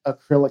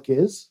acrylic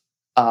is,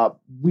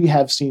 we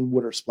have seen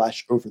water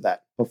splash over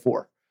that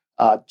before.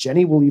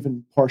 Jenny will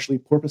even partially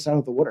porpoise out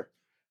of the water.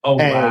 Oh,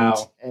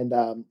 wow.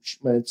 And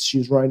when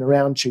she's running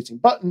around chasing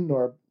Button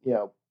or,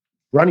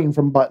 running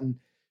from Button,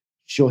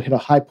 she'll hit a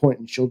high point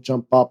and she'll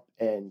jump up,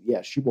 and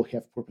she will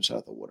have porpoise out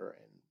of the water,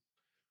 and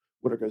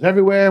water goes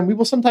everywhere. And we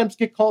will sometimes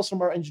get calls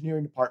from our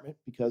engineering department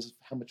because of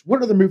how much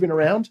water they're moving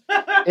around.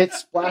 It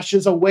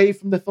splashes away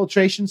from the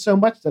filtration so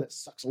much that it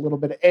sucks a little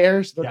bit of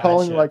air. So they're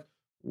calling like,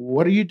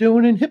 what are you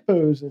doing in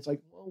hippos? And it's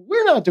like, well,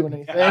 we're not doing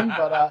anything,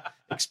 but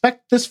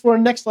expect this for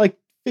the next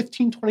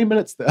 15, 20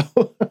 minutes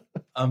though.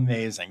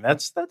 Amazing.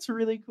 That's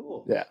really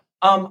cool. Yeah.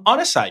 On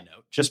a side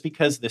note, just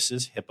because this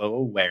is Hippo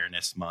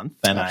Awareness Month,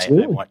 and I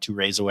want to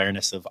raise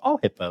awareness of all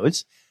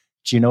hippos,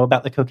 do you know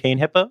about the cocaine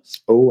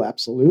hippos? Oh,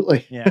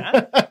 absolutely.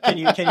 Yeah.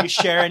 Can you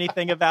share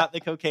anything about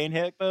the cocaine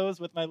hippos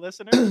with my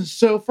listeners?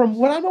 So from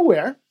what I'm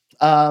aware,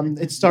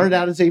 it started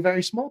out as a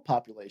very small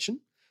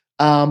population,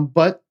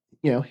 but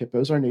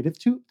hippos are native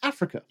to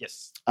Africa.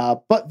 Yes.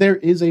 But there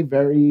is a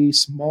very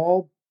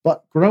small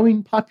but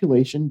growing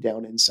population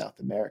down in South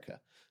America.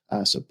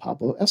 So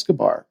Pablo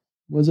Escobar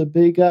was a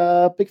big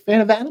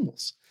fan of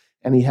animals,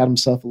 and he had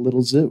himself a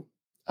little zoo.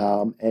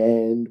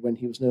 And when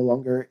he was no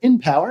longer in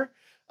power,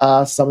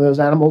 some of those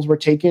animals were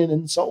taken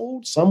and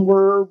sold. Some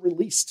were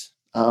released.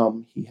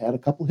 He had a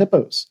couple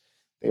hippos.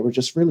 They were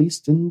just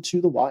released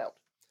into the wild,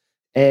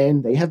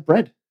 and they have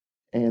bred,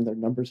 and their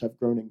numbers have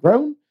grown and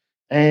grown.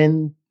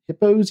 And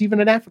hippos, even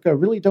in Africa,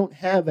 really don't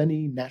have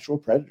any natural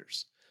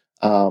predators.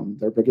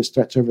 Their biggest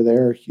threats over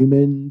there are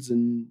humans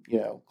and,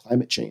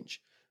 climate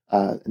change.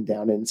 And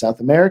down in South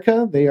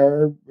America, they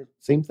are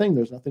same thing.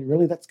 There's nothing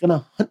really that's going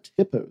to hunt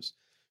hippos.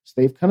 So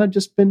they've kind of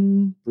just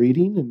been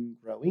breeding and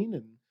growing,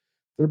 and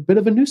they're a bit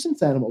of a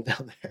nuisance animal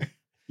down there.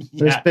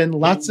 There's been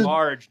lots of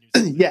large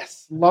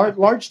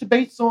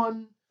debates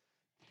on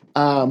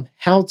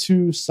how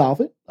to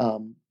solve it.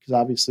 Because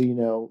obviously,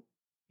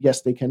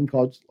 yes, they can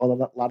cause a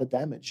lot of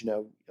damage.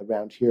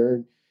 Around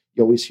here,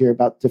 you always hear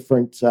about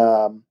different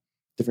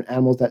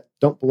animals that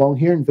don't belong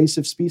here,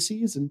 invasive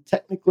species, and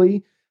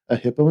technically, a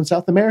hippo in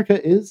South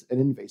America is an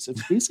invasive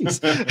species.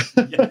 Yes,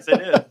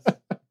 it is.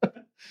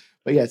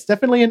 But yeah, it's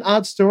definitely an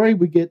odd story.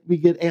 We get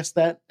asked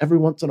that every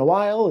once in a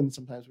while, and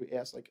sometimes we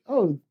ask like,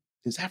 "Oh,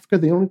 is Africa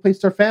the only place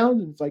they're found?"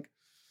 And it's like,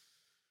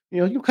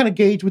 you kind of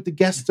gauge with the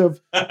guests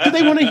of, do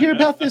they want to hear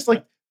about this?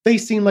 Like, they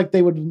seem like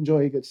they would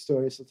enjoy a good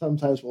story. So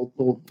sometimes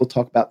we'll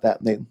talk about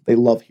that, and they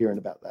love hearing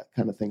about that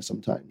kind of thing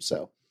sometimes.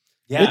 So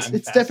yeah,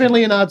 it's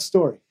definitely an odd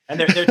story. And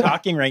they're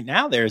talking right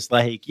now. There's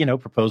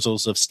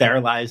proposals of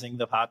sterilizing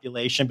the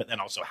population, but then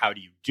also how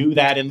do you do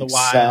that in the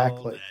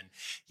wild? And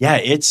yeah,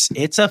 it's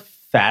a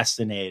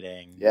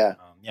fascinating. Yeah.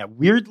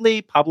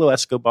 Weirdly, Pablo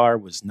Escobar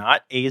was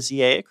not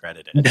AZA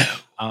accredited.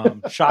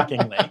 No.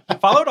 Shockingly. He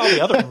followed all the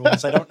other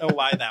rules. I don't know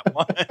why that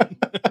one.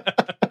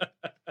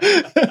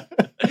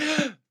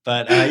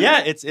 But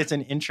it's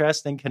an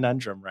interesting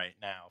conundrum right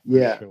now.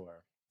 For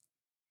sure.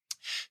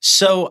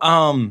 So,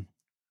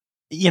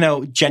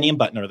 Jenny and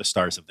Button are the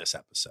stars of this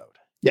episode.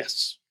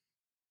 Yes.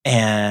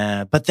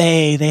 But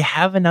they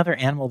have another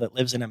animal that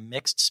lives in a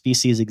mixed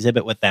species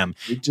exhibit with them.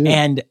 They do.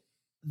 And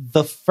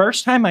the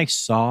first time I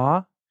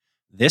saw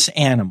this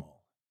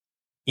animal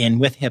in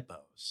with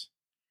hippos,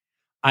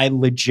 I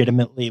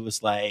legitimately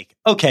was like,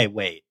 okay,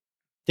 wait,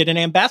 did an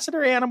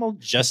ambassador animal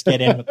just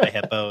get in with the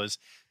hippos?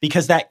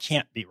 Because that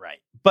can't be right.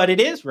 But it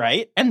is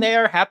right. And they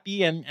are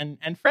happy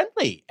and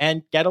friendly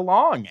and get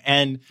along.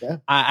 And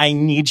I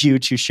need you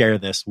to share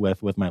this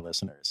with my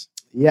listeners.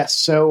 Yes.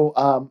 So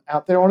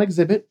out there on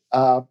exhibit,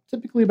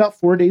 typically about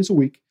 4 days a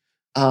week,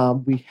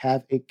 we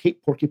have a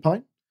Cape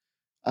porcupine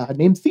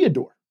named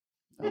Theodore.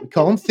 We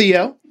call him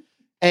Theo.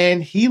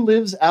 And he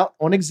lives out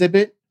on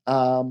exhibit,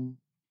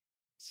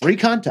 free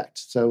contact.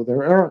 So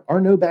there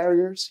are no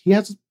barriers. He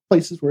has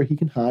places where he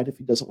can hide if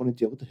he doesn't want to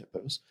deal with the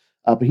hippos.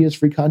 But he has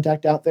free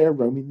contact out there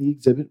roaming the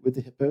exhibit with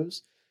the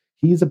hippos.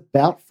 He's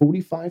about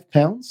 45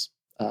 pounds,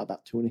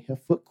 about 2.5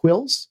 foot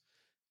quills.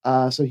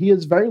 So he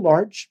is very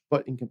large,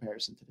 but in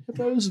comparison to the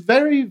hippos,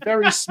 very,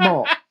 very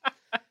small.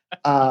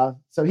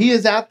 So he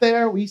is out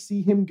there. We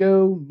see him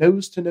go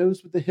nose to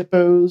nose with the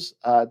hippos.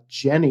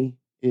 Jenny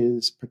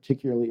is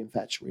particularly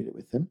infatuated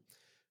with him.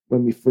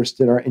 When we first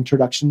did our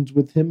introductions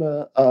with him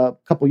a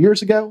couple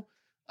years ago,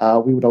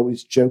 we would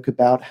always joke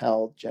about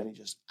how Jenny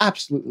just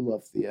absolutely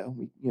loved Theo.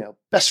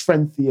 Best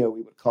friend Theo,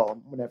 we would call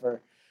him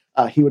whenever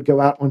he would go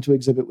out onto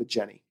exhibit with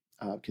Jenny,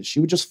 because she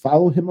would just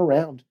follow him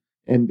around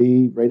and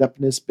be right up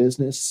in his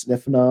business,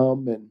 sniffing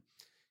them. And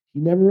he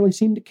never really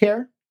seemed to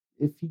care.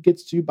 If he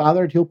gets too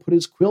bothered, he'll put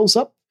his quills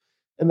up,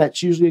 and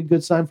that's usually a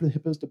good sign for the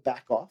hippos to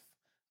back off.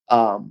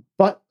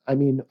 But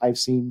I've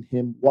seen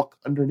him walk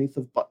underneath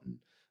of Button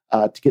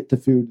to get the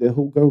food.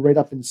 He'll go right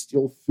up and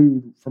steal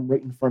food from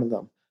right in front of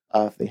them.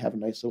 If they have a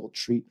nice little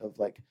treat of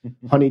like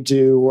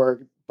honeydew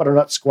or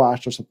butternut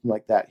squash or something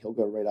like that, he'll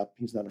go right up.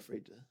 He's not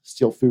afraid to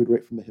steal food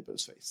right from the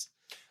hippo's face.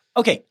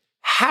 Okay,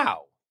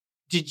 how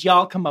did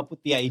y'all come up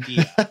with the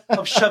idea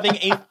of shoving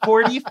a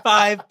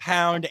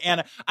 45-pound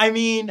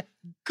animal?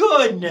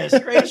 Goodness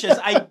gracious.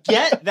 I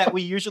get that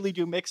we usually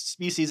do mixed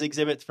species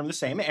exhibits from the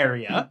same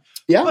area.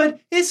 Yeah. But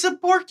it's a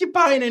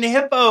porcupine and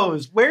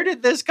hippos. Where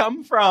did this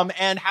come from?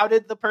 And how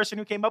did the person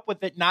who came up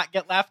with it not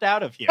get laughed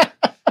out of here?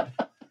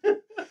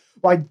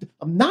 Well,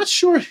 I'm not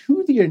sure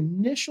who the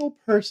initial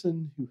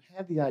person who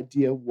had the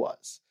idea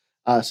was.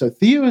 So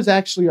Theo is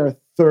actually our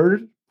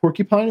third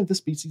porcupine of the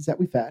species that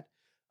we've had.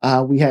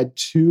 We had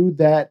two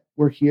that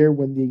were here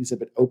when the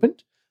exhibit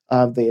opened.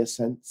 They have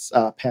since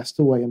passed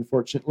away,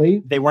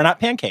 unfortunately. They were not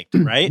pancaked,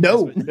 right?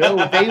 No.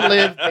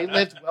 They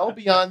lived well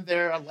beyond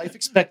their life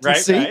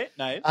expectancy. Right,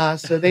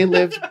 nice. So they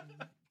lived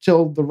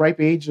till the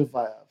ripe age of,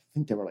 I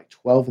think they were like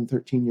 12 and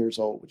 13 years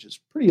old, which is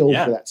pretty old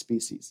for that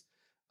species.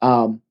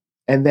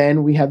 And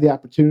then we had the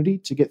opportunity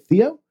to get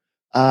Theo,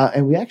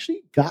 and we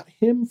actually got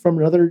him from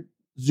another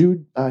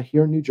zoo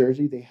here in New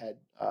Jersey. They had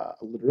a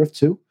litter of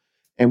two.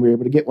 and we were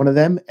able to get one of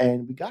them,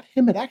 and we got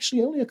him at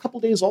actually only a couple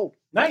days old.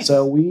 Nice.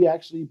 So we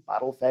actually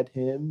bottle fed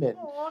him and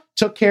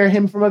took care of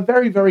him from a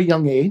very, very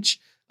young age.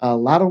 A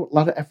lot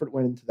of effort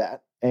went into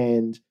that.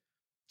 And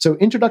so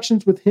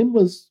introductions with him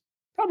was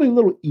probably a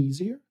little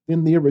easier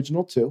than the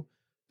original too,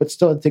 but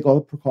still had to take all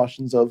the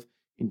precautions of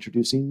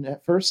introducing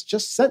at first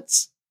just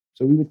scents.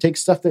 So we would take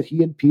stuff that he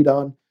had peed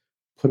on,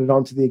 put it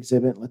onto the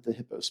exhibit, and let the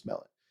hippo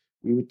smell it.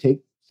 We would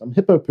take some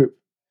hippo poop,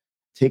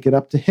 take it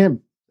up to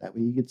him. That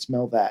way he could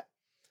smell that.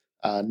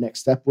 Next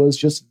step was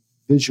just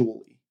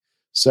visually.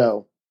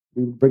 So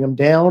we would bring him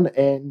down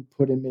and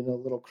put him in a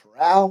little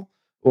corral,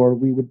 or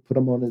we would put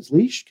him on his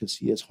leash because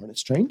he is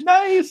harness trained.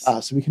 Nice.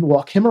 So we can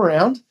walk him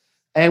around,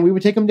 and we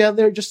would take him down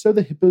there just so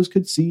the hippos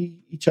could see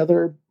each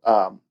other.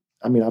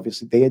 I mean,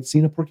 obviously they had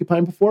seen a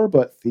porcupine before,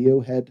 but Theo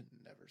had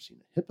never seen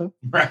a hippo.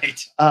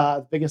 Right.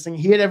 The biggest thing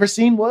he had ever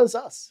seen was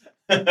us.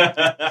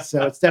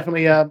 So it's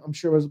definitely, I'm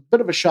sure it was a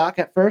bit of a shock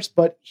at first,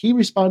 but he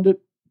responded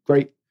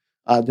great.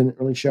 Didn't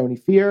really show any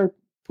fear,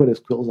 put his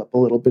quills up a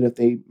little bit if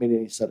they made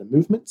any sudden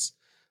movements.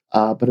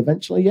 But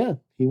eventually,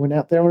 he went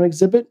out there on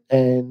exhibit,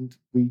 and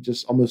we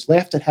just almost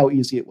laughed at how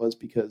easy it was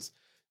because,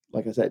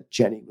 like I said,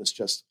 Jenny was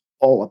just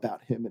all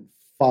about him and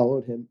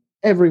followed him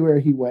everywhere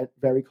he went,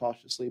 very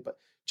cautiously, but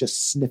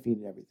just sniffing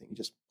and everything. He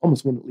just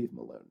almost wouldn't leave him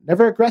alone.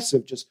 Never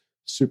aggressive, just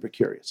super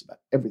curious about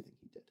everything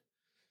he did.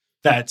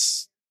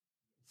 That's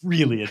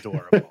really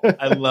adorable.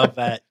 I love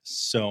that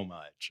so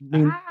much.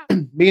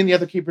 Me and the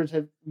other keepers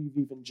we've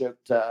even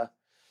joked,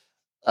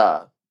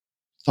 thought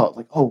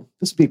like, oh,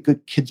 this would be a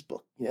good kid's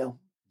book, Yeah.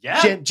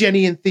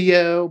 Jenny and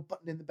Theo,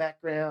 Button in the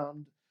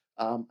background.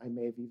 I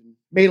may have even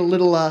made a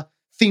little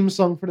theme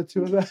song for the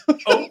two of them.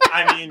 Oh,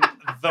 I mean,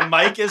 the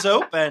mic is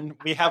open.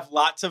 We have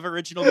lots of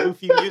original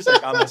Goofy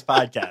music on this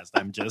podcast.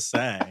 I'm just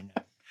saying.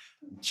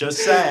 Just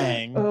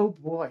saying. Oh,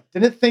 boy.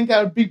 Didn't think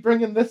I would be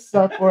bringing this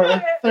up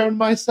or throwing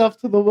myself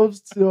to the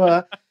wolves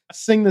to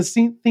sing the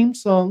theme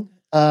song.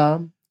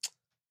 But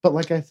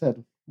like I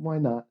said, why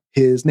not?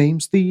 His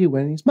name's Theo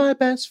and he's my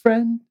best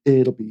friend.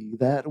 It'll be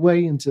that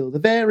way until the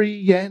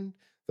very end.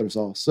 There's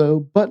also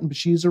Button, but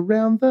she's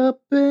around the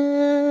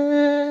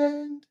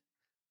bend.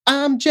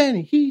 I'm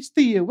Jenny, he's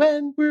Theo,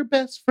 and we're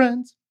best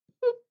friends.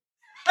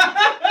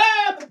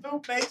 The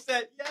boop makes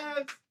it,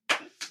 yes.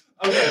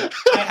 Okay,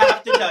 I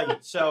have to tell you.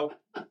 So,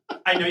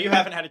 I know you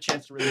haven't had a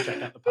chance to really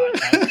check out the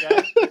podcast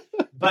yet,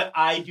 but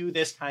I do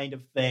this kind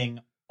of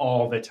thing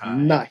all the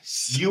time.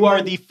 Nice. You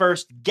are the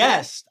first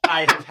guest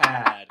I have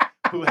had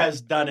who has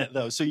done it,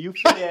 though. So you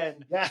fit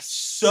in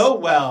so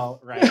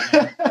well right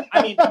now.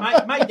 I mean,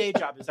 my day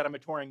job is that I'm a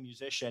touring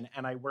musician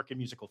and I work in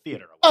musical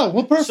theater a lot. Oh,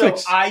 well, perfect.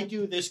 So I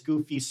do this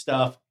goofy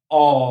stuff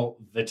all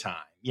the time.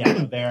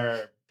 Yeah,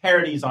 they're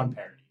parodies on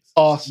parodies.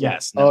 Awesome.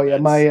 Yes.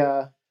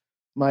 No,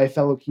 my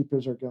fellow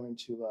keepers are going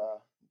to,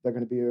 they're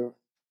going to be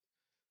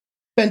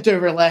bent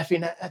over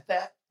laughing at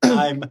that.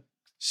 I'm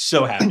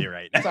so happy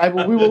right now.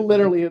 So we will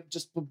literally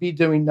just be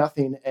doing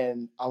nothing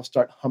and I'll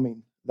start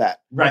humming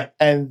that. Right.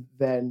 And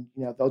then,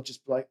 they'll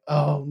just be like,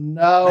 oh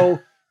no,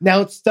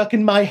 now it's stuck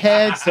in my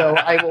head. So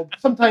I will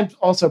sometimes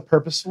also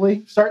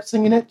purposefully start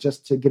singing it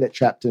just to get it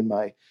trapped in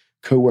my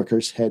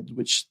coworker's head,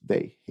 which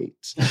they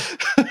hate.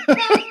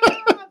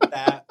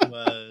 That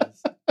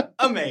was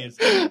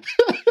amazing.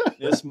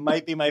 This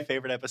might be my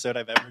favorite episode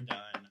I've ever done.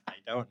 I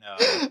don't know.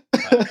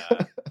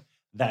 But,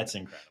 that's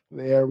incredible.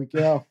 There we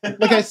go.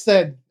 Like I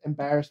said,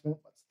 embarrassment.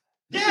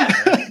 Yeah.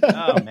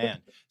 Oh, man.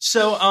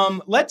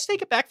 So let's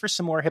take it back for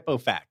some more hippo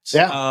facts.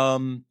 Yeah.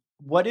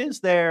 What is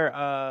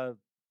their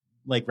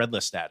red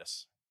list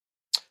status?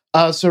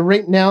 So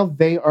right now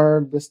they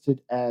are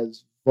listed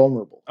as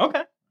vulnerable.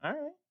 Okay. All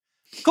right.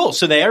 Cool.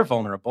 So they are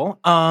vulnerable.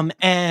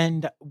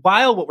 And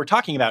while what we're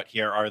talking about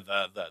here are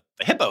the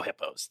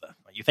hippos,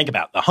 what you think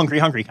about, the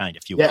hungry kind,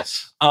 if you will.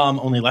 Yes.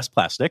 Only less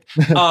plastic.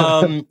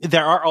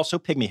 There are also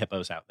pygmy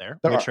hippos out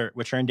there,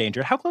 which are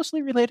endangered. How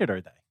closely related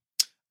are they?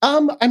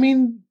 I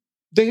mean,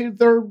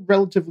 they're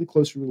relatively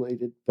closely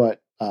related,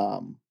 but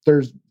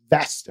there's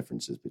vast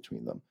differences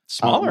between them.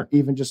 Smaller.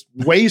 Even just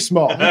way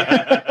smaller.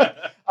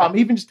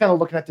 Even just kind of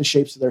looking at the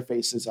shapes of their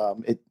faces,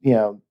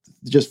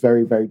 just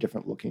very, very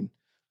different looking.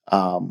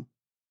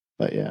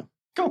 But yeah.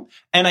 Cool.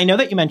 And I know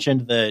that you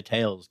mentioned the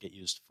tails get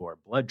used for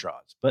blood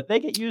draws, but they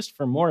get used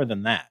for more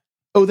than that.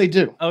 Oh, they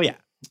do. Oh, yeah.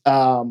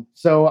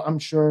 So I'm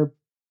sure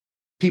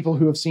people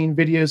who have seen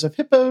videos of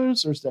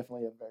hippos, there's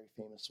definitely a very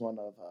famous one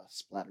of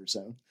Splatter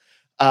Zone.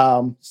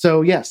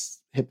 So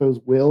yes, hippos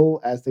will,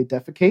 as they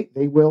defecate,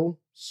 they will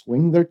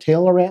swing their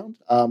tail around.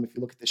 If you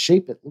look at the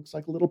shape, it looks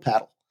like a little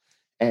paddle.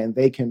 And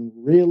they can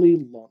really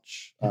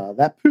launch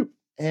that poop.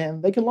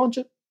 And they can launch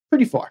it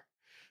pretty far.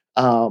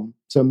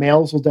 So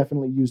males will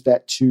definitely use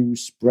that to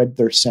spread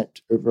their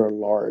scent over a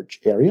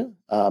large area,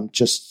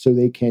 just so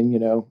they can,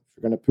 if you're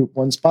going to poop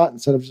one spot,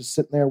 instead of just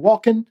sitting there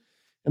walking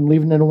and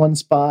leaving it in one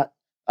spot,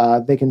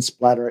 they can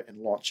splatter it and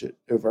launch it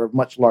over a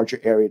much larger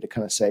area to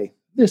kind of say,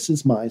 this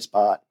is my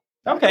spot.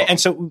 Okay. And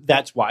so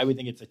that's why we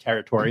think it's a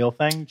territorial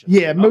thing?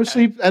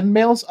 Mostly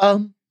males,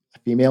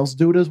 females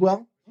do it as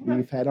well. Okay.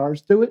 We've had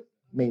ours do it,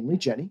 mainly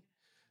Jenny.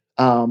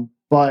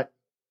 But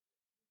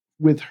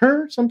With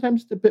her,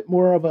 sometimes it's a bit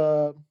more of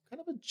a kind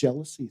of a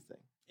jealousy thing.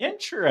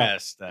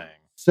 Interesting.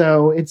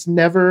 So it's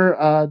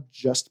never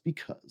just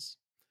because.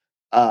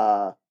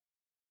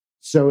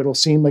 So it'll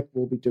seem like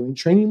we'll be doing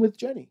training with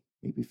Jenny,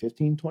 maybe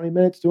 15, 20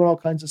 minutes, doing all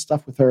kinds of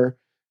stuff with her.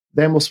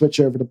 Then we'll switch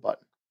over to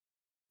Button.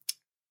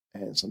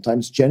 And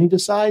sometimes Jenny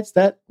decides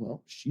that,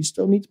 well, she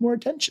still needs more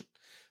attention.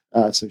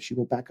 So she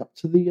will back up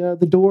to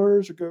the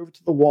doors or go over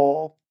to the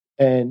wall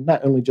and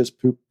not only just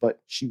poop,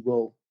 but she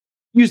will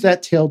use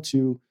that tail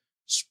to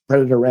spread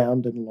it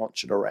around and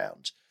launch it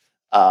around.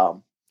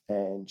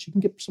 And she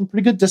can get some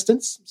pretty good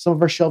distance. Some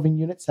of our shelving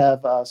units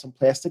have some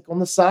plastic on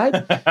the side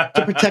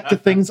to protect the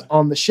things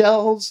on the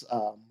shelves.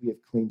 We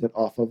have cleaned it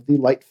off of the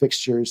light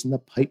fixtures and the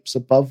pipes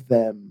above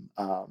them.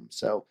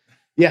 So,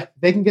 yeah,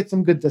 they can get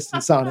some good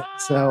distance on it.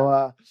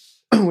 So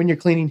when you're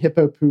cleaning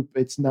hippo poop,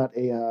 it's not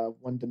a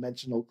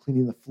one-dimensional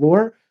cleaning the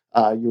floor.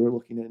 You're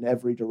looking in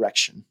every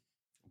direction.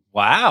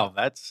 Wow,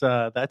 that's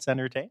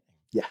entertaining.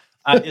 Yeah.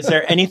 Is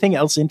there anything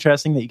else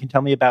interesting that you can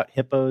tell me about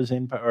hippos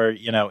in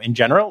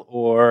general,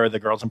 or the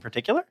girls in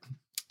particular?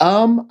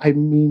 I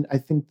mean, I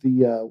think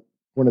the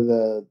one of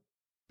the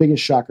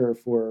biggest shocker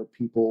for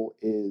people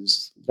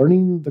is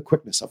learning the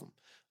quickness of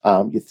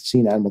them. You see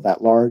an animal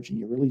that large, and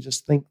you really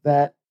just think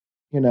that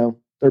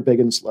they're big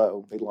and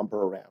slow. They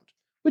lumber around,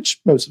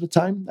 which most of the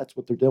time that's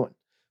what they're doing.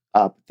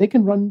 But they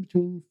can run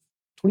between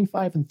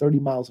 25 and 30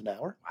 miles an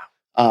hour.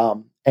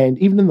 Wow. And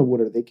even in the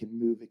water, they can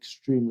move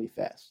extremely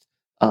fast.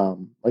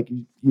 Like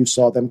you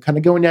saw them kind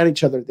of going at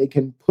each other. They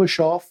can push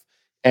off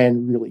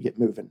and really get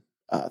moving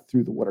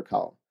through the water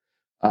column.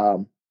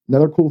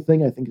 Another cool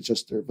thing, I think, is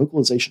just their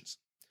vocalizations.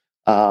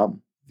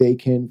 They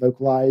can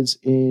vocalize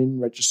in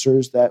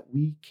registers that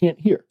we can't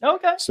hear.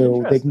 Okay.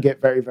 So they can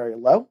get very, very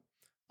low,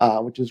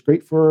 which is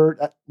great for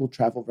that will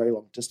travel very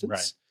long distance.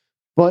 Right.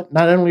 But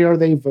not only are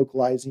they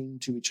vocalizing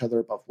to each other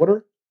above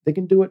water, they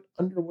can do it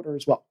underwater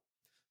as well.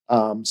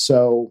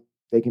 So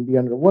they can be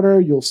underwater.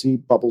 You'll see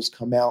bubbles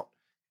come out,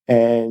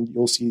 and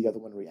you'll see the other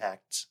one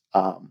react.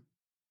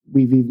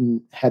 We've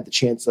even had the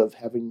chance of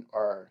having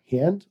our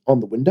hand on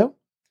the window,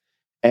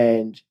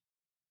 and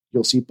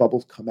you'll see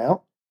bubbles come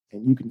out,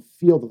 and you can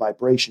feel the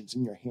vibrations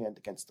in your hand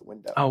against the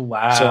window. Oh,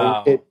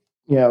 wow. So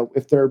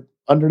if they're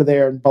under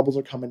there and bubbles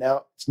are coming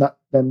out, it's not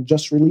them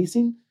just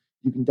releasing.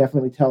 You can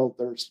definitely tell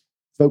there's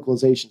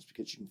vocalizations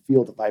because you can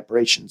feel the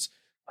vibrations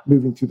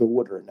moving through the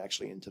water and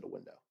actually into the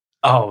window.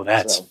 Oh,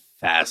 that's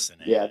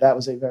fascinating. Yeah, that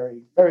was a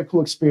very, very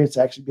cool experience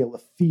to actually be able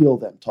to feel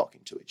them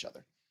talking to each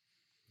other.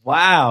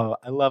 Wow.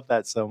 I love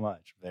that so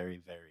much. Very,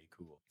 very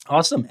cool.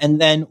 Awesome.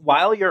 And then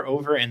while you're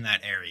over in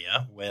that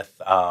area with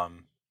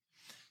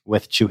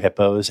 2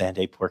 hippos and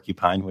a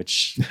porcupine,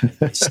 which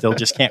I still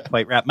just can't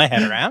quite wrap my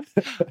head around,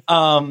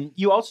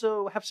 you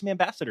also have some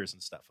ambassadors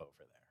and stuff over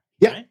there.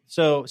 Yeah. Right?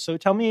 So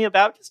tell me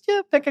about,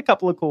 pick a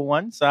couple of cool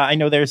ones. I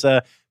know there's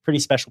a pretty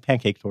special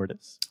pancake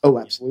tortoise. Oh,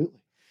 absolutely.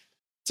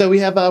 So we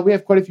have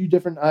quite a few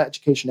different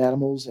education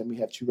animals, and we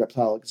have 2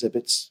 reptile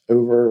exhibits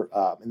over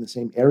in the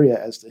same area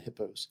as the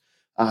hippos.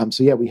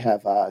 We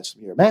have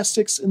some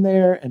Uromastyx in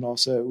there, and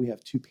also we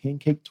have 2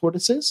 pancake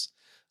tortoises.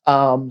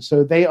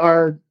 So they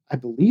are, I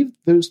believe,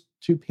 those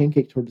 2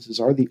 pancake tortoises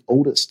are the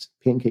oldest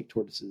pancake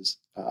tortoises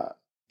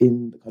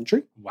in the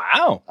country.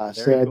 Wow!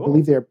 So I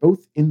believe they are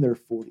both in their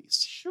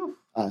 40s.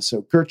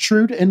 So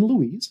Gertrude and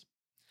Louise.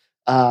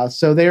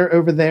 So they're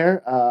over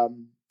there.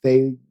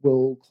 They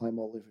will climb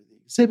all over the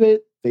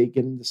exhibit. They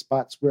get into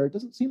spots where it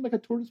doesn't seem like a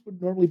tortoise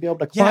would normally be able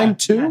to climb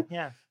to.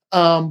 Yeah.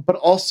 But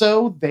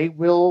also they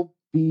will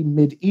be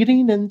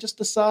mid-eating and just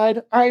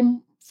decide,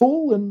 I'm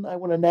full and I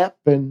want to nap,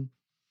 and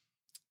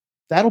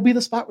that'll be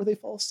the spot where they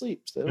fall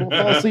asleep. So they will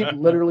fall asleep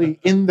literally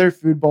in their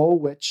food bowl,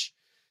 which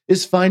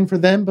is fine for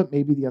them, but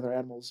maybe the other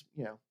animals,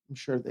 I'm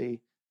sure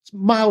it's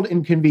mild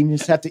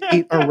inconvenience to have to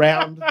eat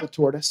around the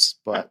tortoise.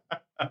 But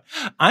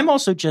I'm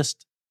also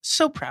just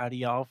so proud of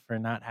y'all for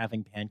not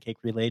having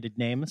pancake-related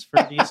names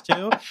for these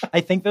 2.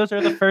 I think those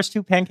are the first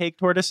 2 pancake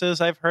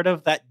tortoises I've heard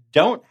of that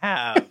don't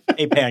have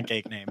a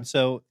pancake name.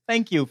 So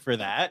thank you for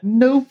that.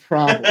 No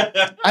problem.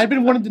 I've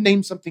been wanting to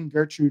name something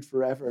Gertrude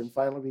forever, and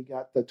finally we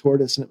got the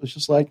tortoise, and it was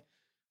just like,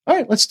 all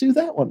right, let's do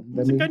that one.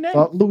 That's then a good name.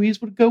 Thought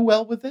Louise would go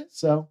well with it.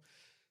 So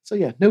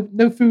yeah,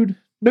 no food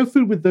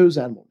with those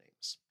animal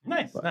names.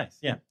 Nice.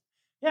 Yeah.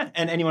 Yeah.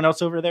 And anyone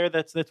else over there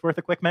that's worth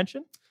a quick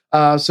mention?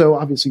 So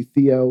obviously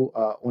Theo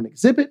on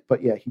exhibit,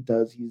 but yeah,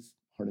 he's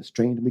harness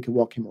trained and we can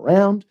walk him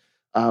around.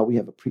 We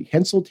have a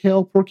prehensile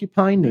tail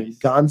porcupine named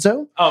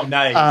Gonzo. Oh,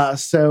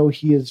 nice. So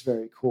he is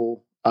very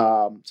cool.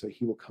 So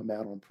he will come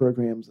out on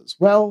programs as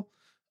well.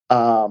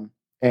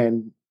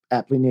 And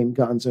aptly named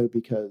Gonzo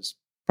because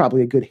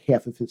probably a good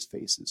half of his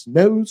face is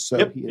nose.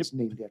 So he is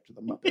named after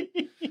the Muppet.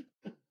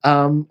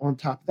 On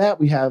top of that,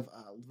 we have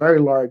a very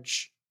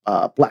large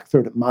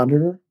black-throated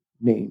monitor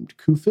named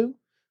Khufu.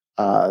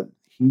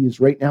 He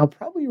is right now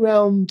probably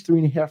around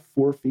 3.5,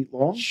 4 feet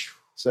long.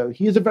 So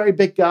he is a very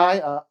big guy,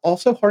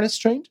 also harness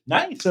trained.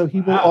 Nice. So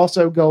he will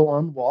also go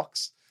on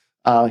walks.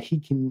 He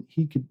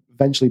could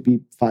eventually be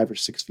 5 or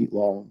 6 feet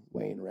long,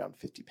 weighing around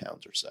 50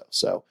 pounds or so.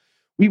 So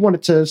we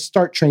wanted to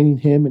start training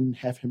him and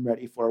have him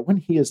ready for when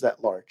he is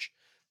that large.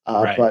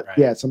 But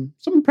yeah, some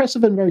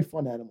impressive and very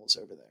fun animals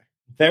over there.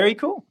 Very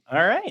cool.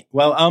 All right.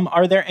 Well,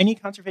 are there any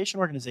conservation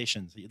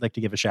organizations that you'd like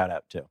to give a shout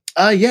out to?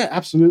 Yeah,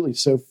 absolutely.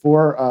 So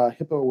for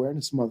Hippo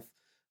Awareness Month,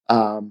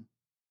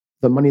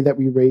 the money that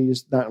we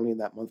raise, not only in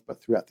that month,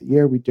 but throughout the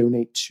year, we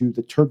donate to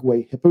the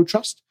Turgway Hippo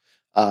Trust.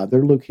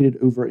 They're located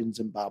over in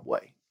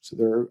Zimbabwe. So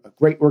they're a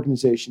great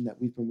organization that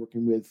we've been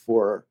working with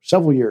for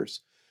several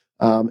years.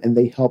 And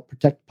they help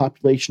protect the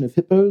population of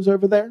hippos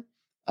over there.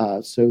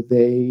 So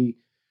they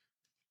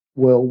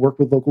will work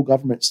with local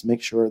governments to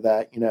make sure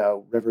that,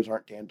 rivers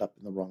aren't dammed up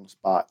in the wrong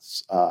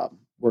spots,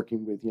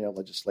 working with,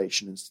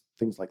 legislation and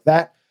things like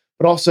that.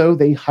 But also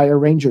they hire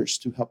rangers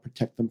to help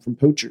protect them from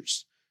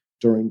poachers.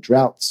 During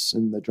droughts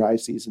in the dry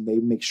season, they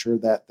make sure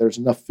that there's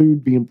enough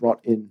food being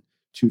brought in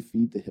to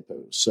feed the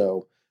hippos.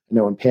 So,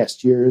 in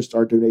past years,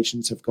 our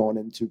donations have gone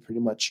into pretty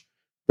much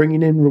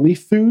bringing in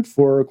relief food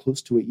for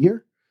close to a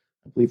year.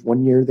 I believe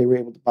one year they were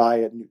able to buy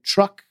a new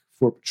truck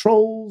for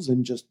patrols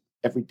and just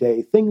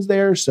everyday things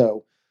there.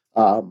 So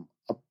our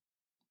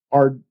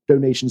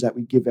donations that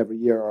we give every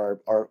year are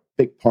a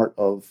big part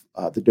of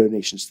the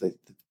donations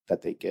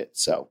that they get.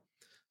 So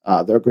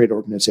they're a great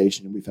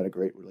organization, and we've had a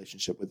great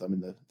relationship with them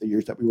in the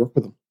years that we work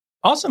with them.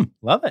 Awesome.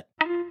 Love it.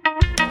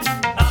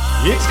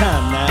 It's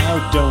time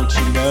now, don't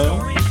you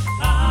know?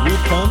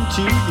 We've come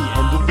to the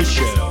end of the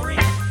show.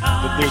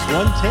 But there's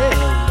one tale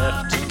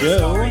left to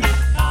go.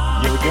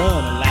 You're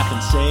gonna laugh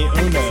and say,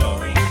 oh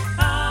no.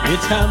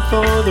 It's time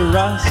for the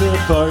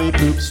Rossafari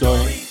Poop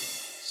Story.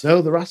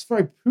 So the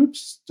Rossafari Poop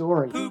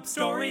Story. Poop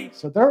Story.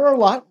 So there are a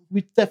lot.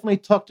 We definitely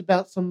talked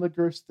about some of the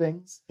gross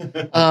things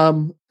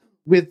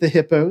with the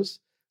hippos.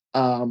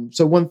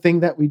 So one thing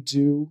that we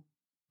do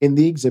in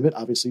the exhibit,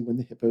 obviously when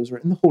the hippos are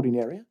in the holding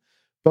area,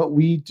 but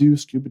we do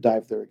scuba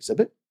dive their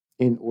exhibit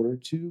in order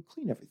to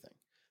clean everything.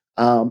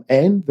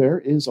 And there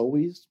is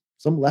always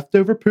some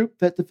leftover poop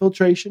that the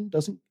filtration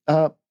doesn't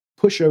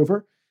push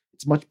over.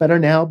 It's much better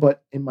now,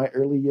 but in my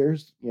early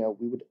years,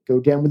 we would go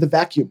down with a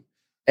vacuum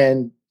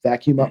and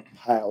vacuum up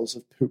piles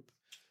of poop.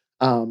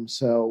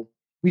 So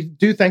we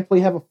do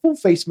thankfully have a full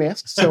face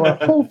mask, so our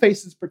whole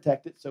face is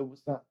protected. So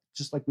it's not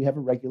just like we have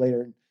a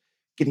regulator and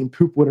getting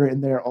poop water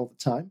in there all the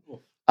time.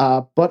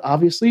 But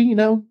obviously, you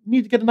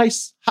need to get a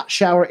nice hot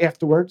shower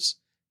afterwards.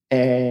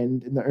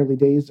 And in the early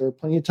days, there are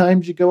plenty of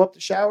times you go up to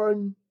shower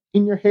and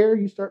in your hair,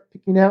 you start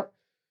picking out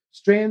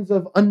strands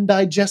of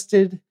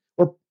undigested,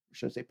 or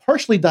should I say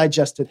partially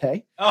digested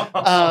hay,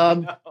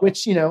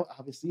 which,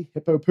 obviously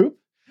hippo poop.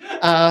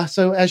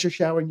 So as you're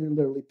showering, you're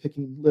literally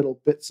picking little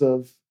bits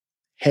of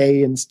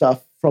hay and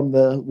stuff from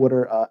the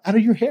water out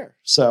of your hair.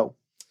 So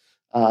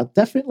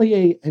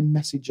definitely a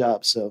messy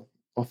job. So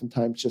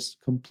oftentimes just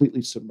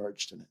completely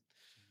submerged in it.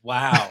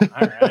 Wow.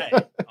 All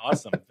right.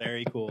 Awesome.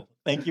 Very cool.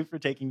 Thank you for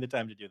taking the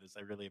time to do this.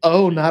 I really appreciate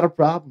it. Oh, not a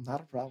problem. Not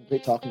a problem.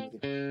 Great talking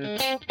with you.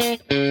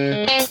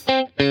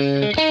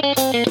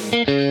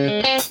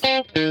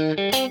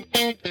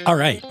 All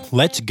right.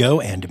 Let's go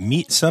and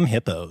meet some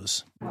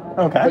hippos.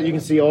 Okay. But you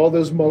can see all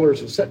those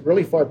molars are set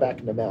really far back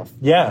in the mouth.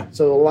 Yeah.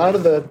 So a lot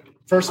of the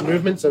first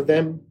movements of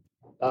them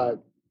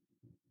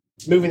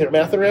moving their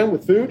mouth around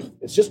with food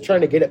is just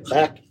trying to get it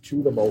back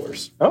to the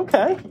molars.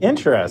 Okay.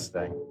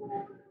 Interesting.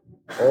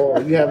 Oh,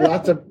 you have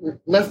lots of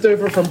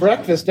leftover from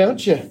breakfast,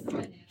 don't you?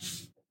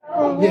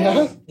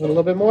 Yeah, a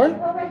little bit more.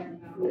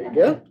 There you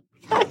go.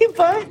 Hi,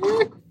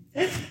 bud.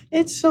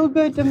 It's so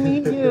good to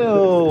meet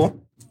you.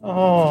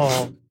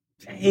 Oh,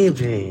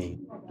 baby.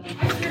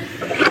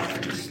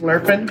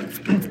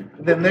 Slurping.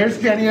 Then there's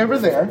Jenny over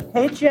there.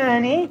 Hey,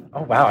 Jenny.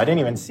 Oh, wow. I didn't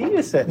even see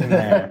you sitting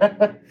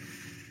there.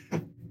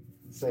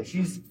 So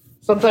she's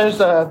sometimes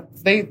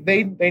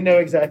they know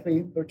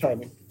exactly their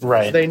timing.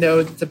 Right. So they know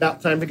it's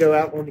about time to go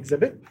out on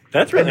exhibit.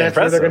 That's really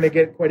impressive. Where they're going to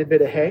get quite a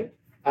bit of hay.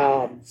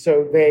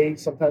 So they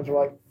sometimes are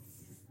like,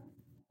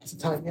 "What's the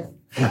time yet?"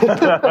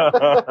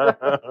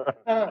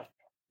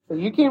 So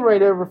you came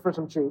right over for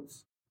some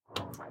treats.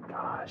 Oh my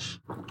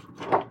gosh!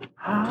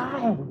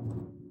 Hi.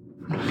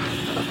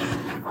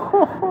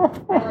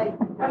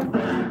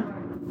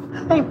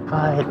 Hey,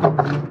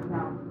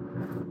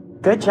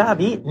 bud. Good job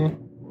eating.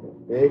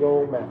 Big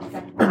old mouth.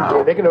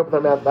 Yeah, they can open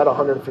their mouth about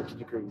 150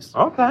 degrees.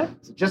 Okay.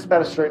 So just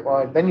about a straight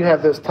line. Then you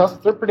have those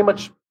tusks. They're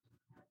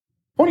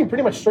pointing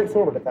pretty much straight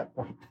forward at that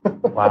point.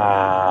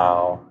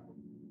 Wow.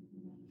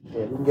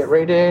 Yeah, you can get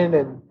right in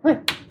and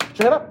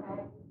shut up.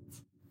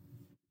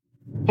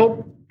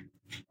 Pull.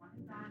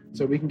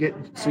 So you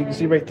can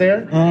see right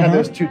there, have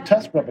those two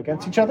tusks rub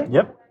against each other.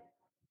 Yep.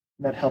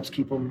 And that helps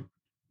keep them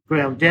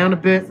ground down a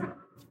bit.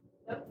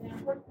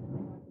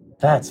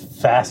 That's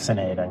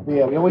fascinating.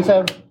 Yeah, we always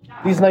have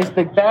these nice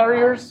big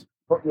barriers.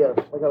 But yeah,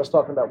 like I was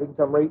talking about, we can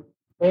come right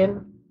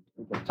in,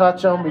 we can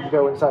touch them, we can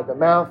go inside the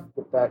mouth,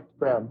 get that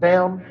ground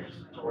down.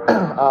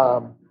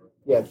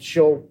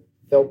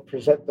 They'll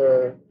present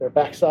their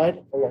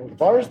backside along the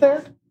bars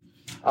there.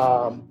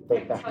 They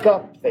back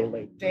up, they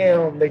lay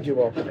down, they do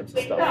all kinds of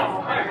stuff.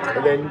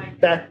 And then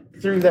back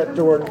through that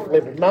door in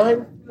Labor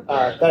 9,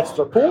 that's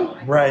their pool.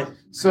 Right.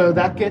 So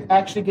that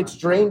actually gets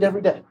drained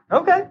every day.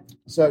 Okay.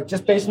 So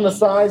just based on the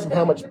size and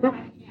how much poop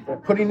they're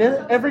putting in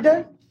it every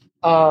day,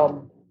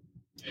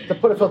 to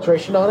put a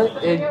filtration on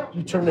it,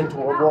 you turn it into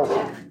a roll.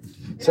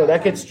 So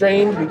that gets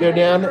drained. We go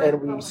down and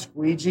we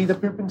squeegee the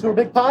poop into a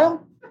big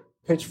pile,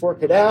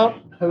 pitchfork it out,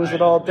 hose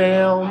it all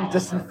down,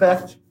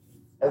 disinfect,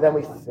 and then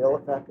we fill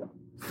it back up.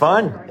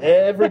 Fun.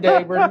 Every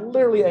day. We're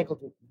literally ankle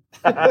deep.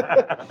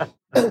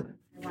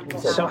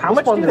 So how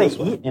much do they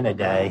eat in a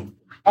day?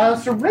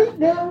 So right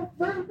now,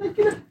 they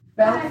get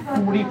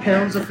about 40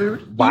 pounds of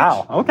food.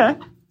 Wow. Okay.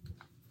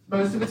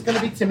 Most of it's going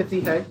to be Timothy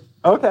hay.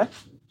 Okay.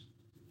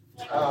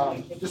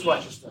 Just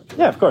watch your stuff.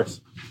 Yeah, of course.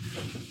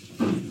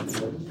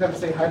 So you come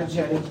say hi to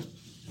Jenny.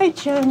 Hey,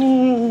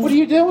 Jenny. What are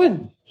you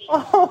doing?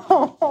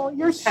 Oh,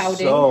 you're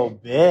so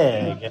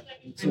big.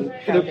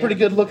 Get a pretty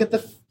good look at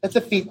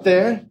the feet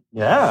there.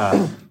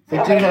 Yeah. They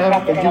do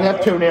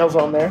have toenails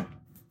on there.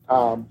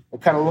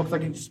 It kind of looks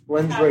like it just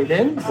blends right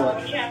in.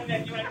 But...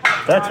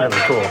 That's really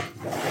cool.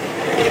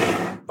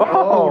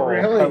 Oh,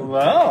 really?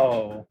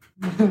 Hello.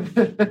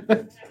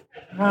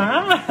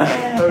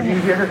 So do you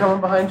hear her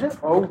coming behind you?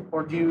 Oh,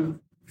 or do you...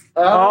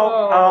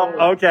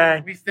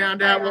 okay. We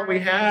found out what we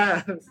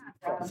have.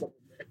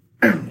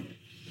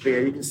 Yeah,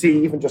 you can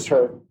see even just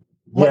her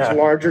much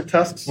larger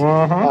tusks.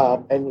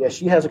 Mm-hmm. And yeah,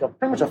 she has like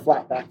pretty much a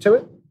flat back to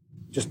it,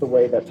 just the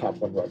way that top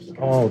one was.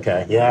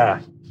 Okay,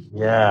 yeah.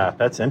 Yeah,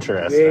 that's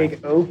interesting.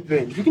 Big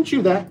open. You can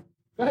chew that.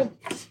 Go ahead.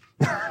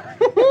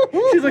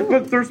 She's like,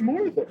 but there's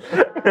more of it.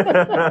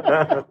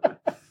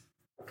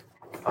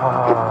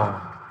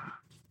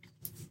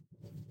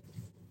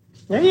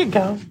 There you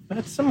go.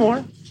 That's some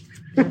more.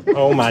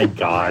 Oh my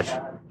gosh.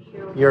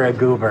 You're a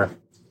goober.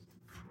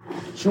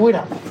 Chew it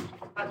up.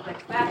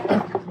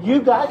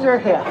 You got your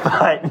hair.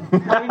 But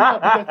I know,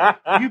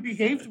 because you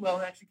behaved well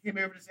and actually came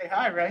over to say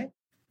hi, right?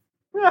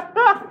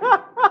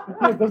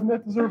 Yeah, doesn't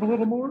that deserve a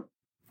little more?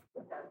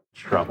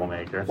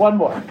 Troublemaker. One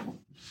more.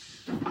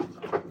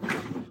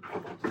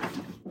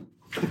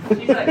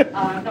 She's like,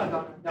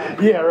 no.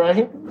 Yeah,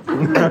 right?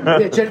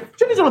 Yeah,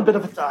 Jenny's on a bit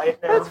of a diet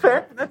now.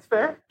 That's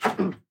fair.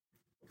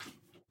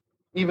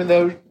 Even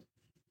though, a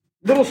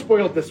little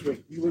spoiled this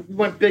week. We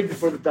went big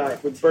before the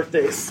diet with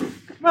birthdays.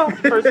 Well,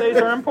 birthdays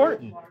are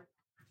important.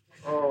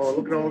 Oh,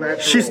 look at all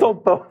that. She stole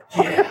both.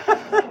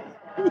 Yeah.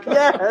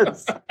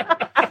 Yes.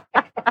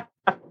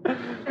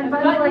 And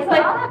Buddy's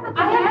like,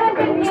 I haven't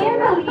been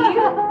handling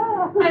you.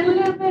 A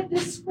little bit of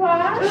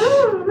squash.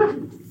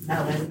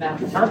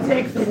 I'll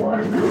take the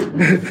water.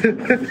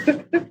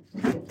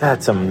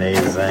 That's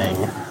amazing.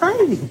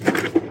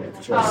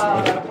 Just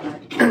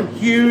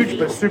huge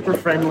but super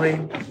friendly.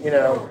 You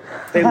know,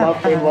 they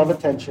love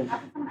attention.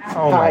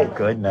 Oh my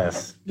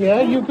goodness. Yeah,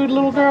 you a good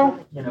little girl.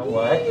 You know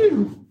what?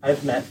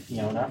 I've met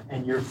Fiona,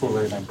 and you're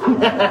cooler than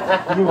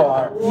Fiona. You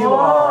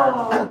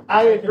are.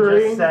 I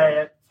agree. Just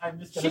say it. I'm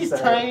just gonna She's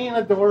say tiny and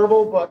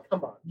adorable, but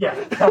come on. Yeah,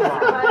 come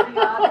on.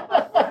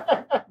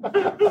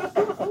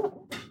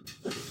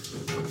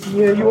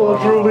 Yeah, you all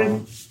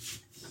drooling.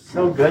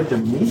 So good to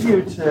meet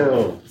you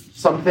two.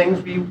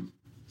 Sometimes we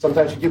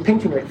do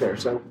painting right there,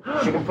 so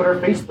she can put her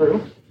face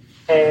through,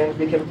 and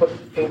we can put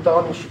paint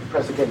on, and she can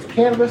press against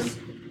canvas.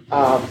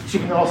 She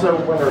can also,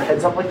 when her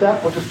head's up like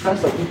that, we'll just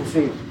press, like you can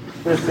see,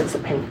 there's bits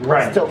of paint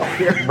still up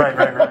here. Right.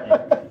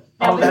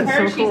 Now, with her,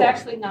 so she's cool.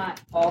 actually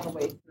not all the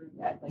way through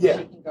yet. Like, Yeah.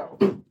 she can go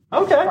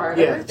Okay.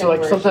 farther Yeah, than so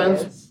like where she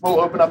sometimes is. we'll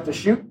open up the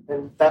chute,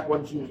 and that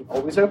one's usually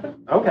always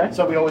open. Okay.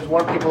 So we always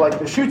warn people like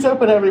the chute's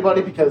open,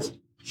 everybody, because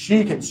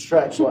she can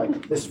stretch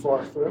like this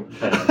far through.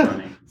 That's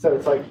funny. So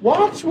it's like,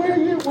 watch where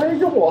you're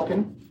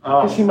walking,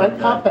 Oh, because she might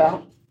okay. pop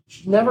out.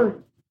 She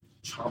never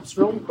chomps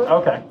really quick.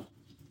 Okay.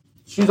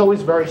 She's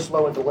always very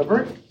slow and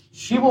deliberate.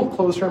 She will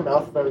close her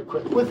mouth very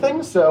quick with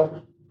things,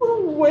 so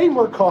we're way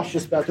more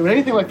cautious about doing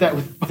anything like that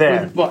with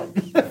Fair. Bud.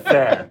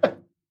 Fair.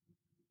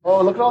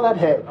 Oh, look at all that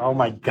hay. Oh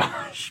my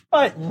gosh.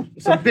 Button.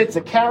 Some bits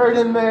of carrot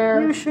in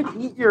there. You should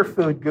eat your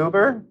food,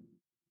 goober.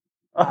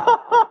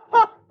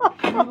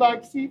 You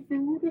like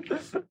seafood?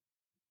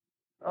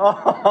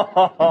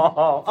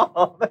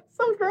 Oh, that's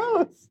so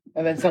gross.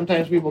 And then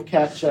sometimes we will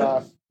catch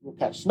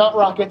snot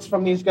rockets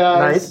from these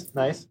guys.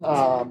 Nice.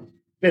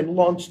 Been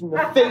launched in the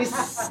face,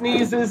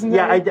 sneezes. And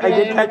Yeah, I did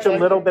everything. catch a Like,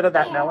 little bit of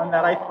that melon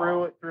that I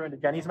threw into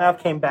Jenny's mouth.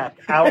 Came back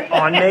out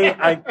on me.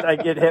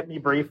 It hit me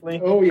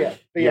briefly. Oh yeah,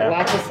 they get Yeah.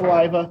 lots of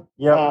saliva.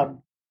 Yep.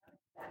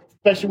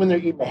 Especially when they're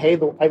eating the hay.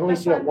 I've only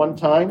seen it one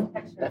time.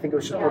 I think it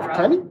was just perfect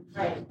timing.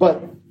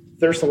 But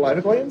their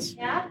saliva glands.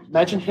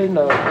 Imagine hitting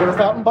a water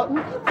fountain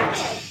button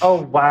Oh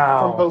from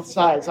wow. both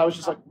sides. I was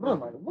just like, what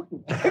am I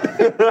looking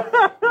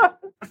at?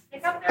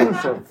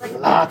 So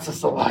lots of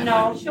saliva.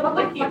 No, she'll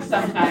lick you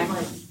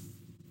sometimes.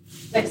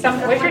 Like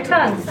where's your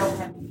tongue?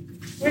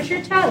 Where's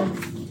your tongue?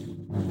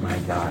 Oh my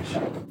gosh.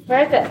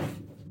 Where is it?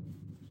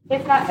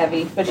 It's not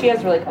heavy, but she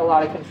has really a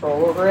lot of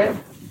control over it.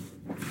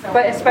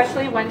 But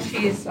especially when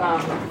she's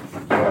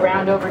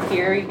around over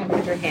here, you can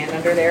put your hand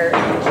under there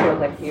and she'll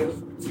lick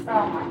you.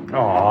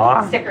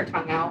 Aww. Stick her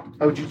tongue out.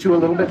 Oh, would you chew a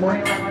little bit more?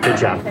 Good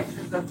job. Or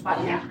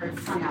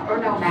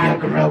no, Yeah, Maddie.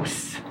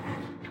 gross.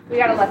 We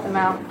gotta let them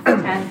out.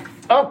 10.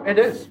 Oh, it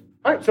is.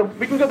 All right, so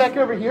we can go back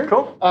over here.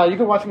 Cool. You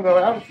can watch them go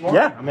out if you want.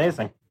 Yeah,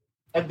 amazing.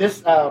 And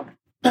this,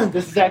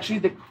 this is actually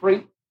the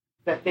crate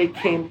that they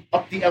came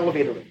up the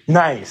elevator in.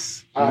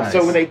 Nice. Nice.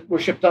 So when they were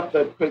shipped up,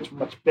 the crates were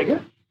much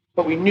bigger,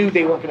 but we knew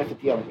they weren't going to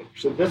fit the elevator.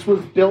 So this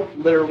was built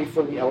literally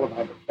for the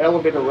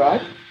elevator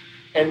ride,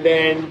 and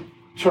then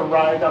to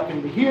ride up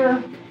into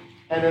here,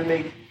 and then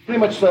they pretty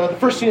much the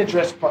first scene at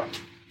Jurassic Park.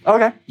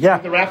 Okay. Yeah.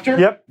 The rafter.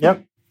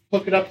 Yep.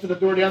 Hook it up to the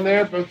door down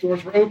there. Both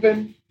doors were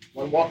open.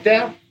 One walked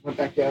down, went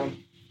back down,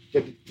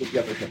 did the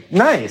other thing.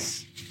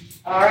 Nice.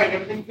 All right,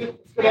 everything good?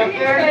 Let's go out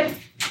there.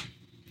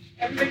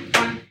 Everybody's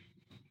fine.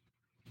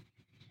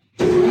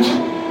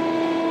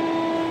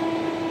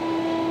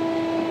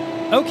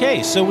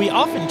 Okay, so we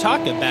often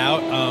talk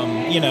about,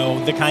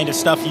 the kind of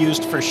stuff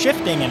used for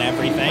shifting and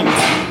everything,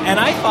 and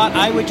I thought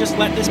I would just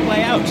let this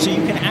play out so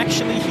you can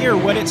actually hear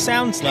what it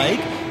sounds like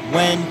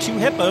when two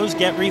hippos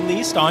get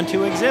released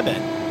onto exhibit.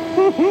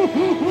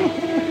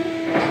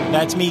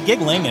 That's me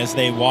giggling as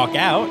they walk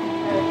out.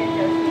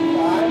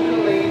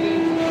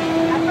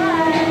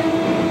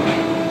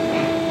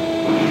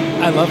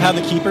 I love how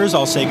the keepers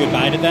all say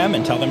goodbye to them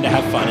and tell them to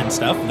have fun and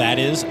stuff. That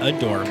is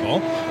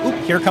adorable. Oop,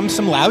 here comes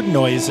some loud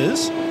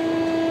noises.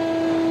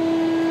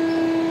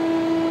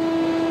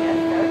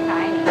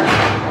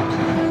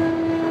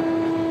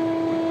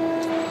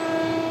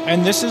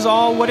 And this is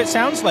all what it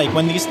sounds like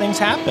when these things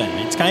happen.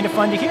 It's kind of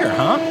fun to hear,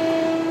 huh?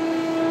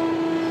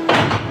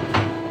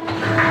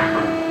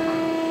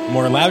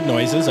 More loud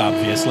noises,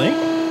 obviously.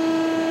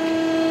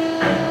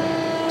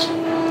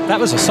 That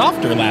was a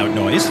softer loud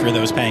noise for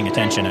those paying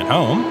attention at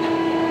home.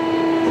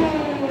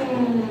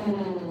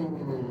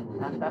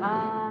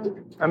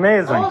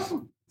 Amazing.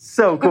 Awesome.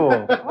 So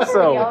cool.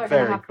 So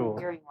very cool.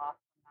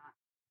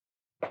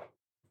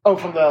 Oh,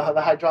 from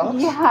the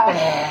hydraulics?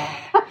 Yeah.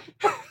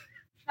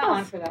 Not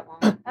on for that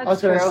long. I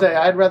was going to say,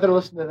 I'd rather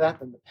listen to that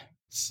than the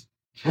parents.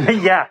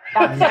 Yeah.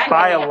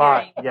 By a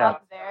lot. Yeah.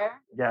 Up there.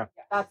 Yeah.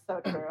 That's so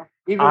true.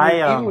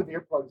 Even with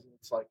earplugs,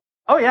 it's like.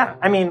 Oh, yeah.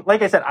 I mean,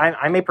 like I said,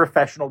 I'm a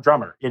professional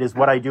drummer. It is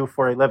what I do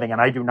for a living,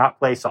 and I do not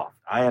play soft.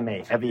 I am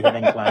a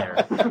heavy-hitting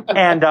player.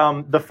 And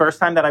the first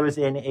time that I was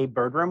in a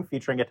bird room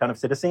featuring a ton of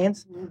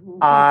citizens,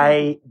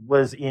 I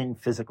was in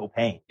physical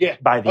pain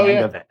by the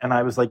end of it. And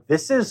I was like,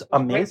 this is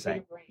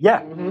amazing.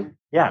 Yeah.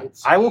 Yeah.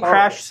 It's I will horrible.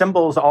 crash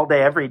cymbals all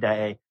day, every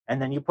day,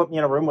 and then you put me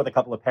in a room with a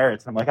couple of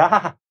parrots, and I'm like,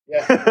 ah.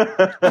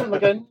 Yeah.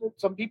 Again,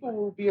 some people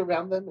will be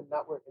around them and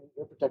not wear any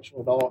ear protection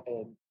at all,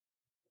 and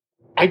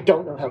I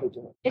don't know how they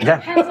do it. It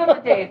depends on the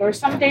day. There are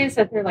some days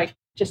that they're like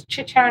just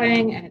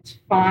chit-chatting and it's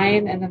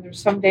fine, and then there's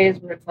some days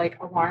where it's like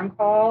alarm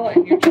call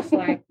and you're just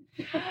like,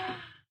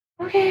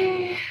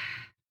 okay.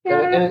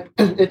 Yeah.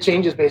 And it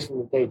changes based on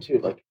the day too,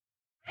 like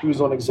who's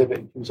on exhibit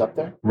and who's up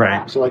there.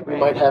 Right. So like we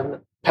might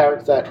have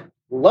parents that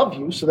love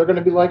you, so they're going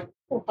to be like,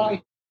 oh,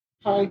 hi.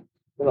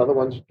 And other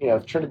ones,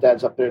 if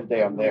Trinidad's up there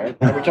today, I'm there. And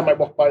every time I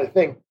walk by the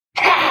thing,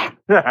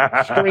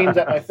 screams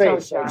at my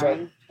face. So it's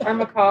like, Our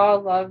macaw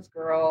loves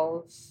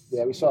girls.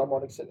 yeah, we saw him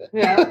on exhibit.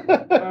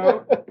 Yeah.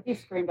 He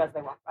screamed as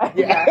they walked by.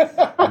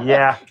 Yeah.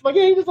 Yeah. Like,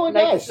 yeah, he just like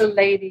Like nice. the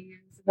ladies.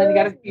 And then you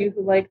got a few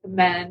who like the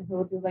men who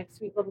will do like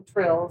sweet little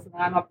trills. And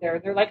I'm up there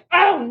and they're like,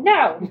 oh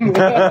no.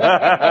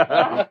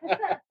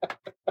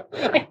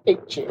 I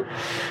hate you.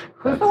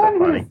 Who's the one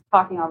who's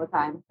talking all the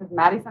time? Because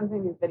Maddie sends me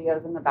these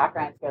videos in the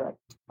background. She's like,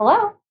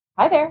 hello,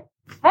 hi there,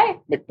 hey.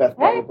 Macbeth,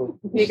 Hey. probably.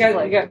 You got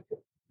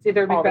it's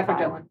either All the Macbeth or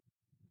time. Dylan.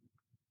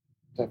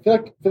 I feel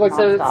like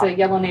So Nonstop. it's a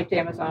yellow-naped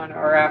Amazon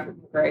or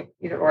African gray,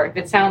 either or. If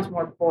it sounds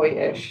more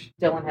boyish,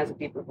 Dylan has a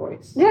deeper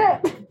voice.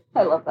 Yeah,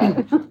 I love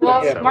that.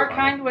 Well, Yeah. Mark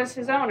Hind was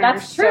his owner.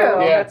 That's so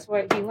true. Yeah. That's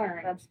what he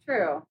learned. That's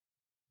true.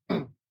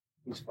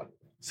 he's funny.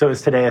 So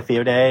is today a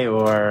Theo day,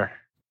 or?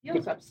 He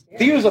was upstairs.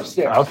 Theo's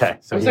upstairs. Okay.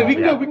 So So we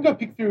yeah. can go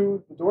peek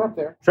through the door up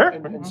there. Sure.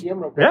 And see him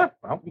real quick. Yeah.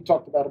 Well, We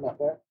talked about him out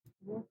there.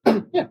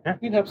 Yeah.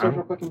 We can have some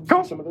real quick and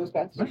Cool. see some of those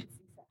guys.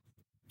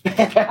 I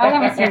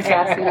haven't seen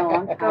Sassy in a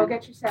long Go time.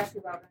 get your sassy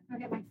lover. Go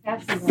get my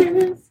sassy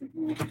lover.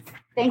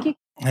 Thank you.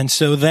 And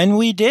so then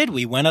we did.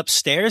 We went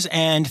upstairs,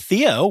 and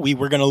Theo, we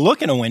were going to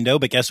look in a window,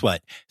 but guess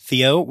what?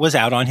 Theo was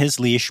out on his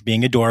leash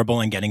being adorable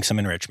and getting some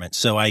enrichment.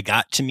 So I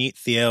got to meet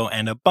Theo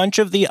and a bunch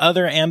of the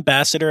other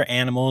ambassador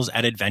animals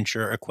at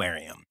Adventure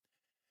Aquarium.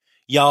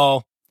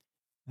 Y'all,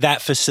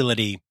 that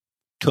facility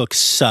took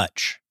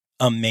such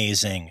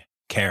amazing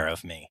care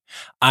of me.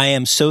 I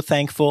am so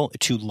thankful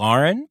to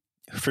Lauren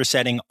for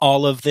setting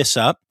all of this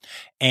up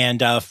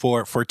and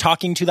for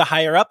talking to the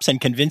higher ups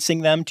and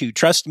convincing them to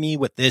trust me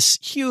with this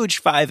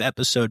huge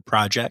 5-episode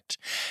project.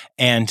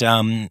 And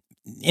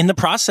in the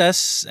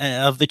process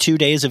of the 2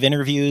 days of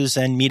interviews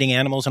and meeting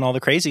animals and all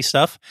the crazy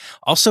stuff,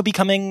 also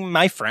becoming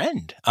my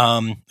friend.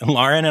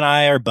 Lauren and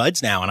I are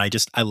buds now, and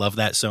I love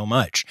that so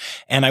much.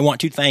 And I want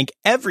to thank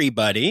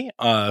everybody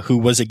who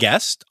was a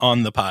guest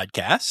on the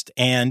podcast.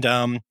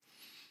 And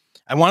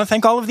I want to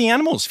thank all of the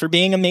animals for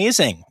being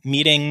amazing,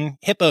 meeting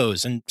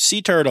hippos and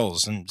sea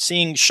turtles and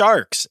seeing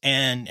sharks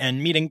and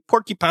meeting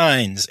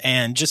porcupines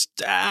and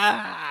just,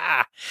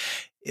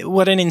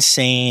 what an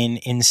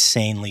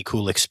insanely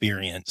cool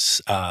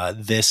experience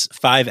this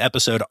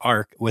 5-episode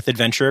arc with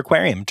Adventure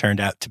Aquarium turned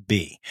out to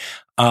be.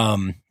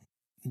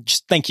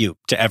 Just thank you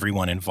to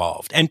everyone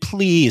involved. And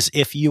please,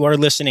 if you are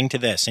listening to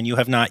this and you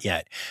have not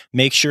yet,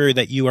 make sure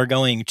that you are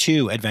going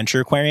to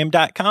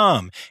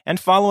adventureaquarium.com and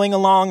following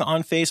along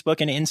on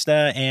Facebook and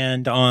Insta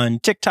and on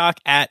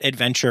TikTok at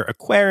Adventure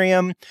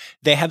Aquarium.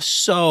 They have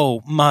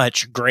so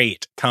much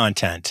great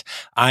content.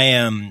 I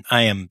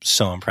am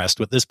so impressed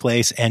with this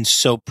place and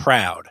so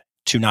proud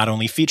to not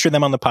only feature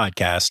them on the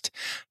podcast,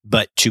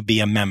 but to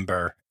be a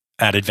member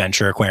at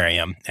Adventure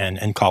Aquarium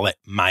and call it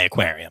my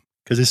aquarium.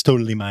 Because it's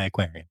totally my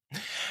aquarium.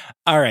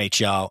 All right,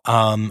 y'all.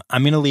 I'm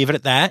going to leave it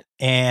at that.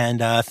 And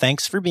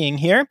thanks for being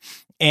here.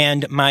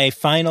 And my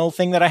final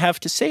thing that I have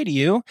to say to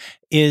you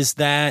is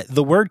that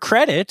the word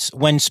credits,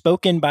 when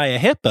spoken by a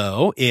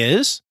hippo,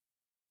 is...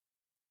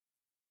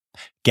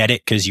 Get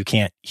it? Because you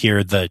can't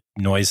hear the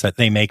noise that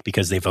they make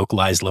because they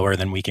vocalize lower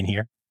than we can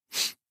hear.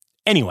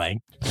 Anyway,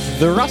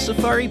 the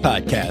Rossafari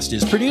podcast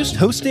is produced,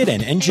 hosted,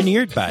 and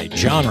engineered by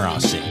John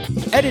Rossi.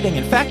 Editing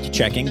and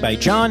fact-checking by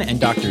John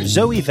and Dr.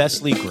 Zoe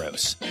Vesley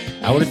Gross.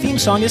 Our theme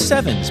song is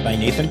Sevens by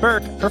Nathan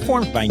Burke,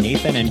 performed by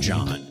Nathan and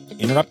John.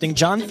 Interrupting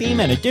John theme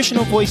and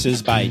additional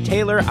voices by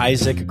Taylor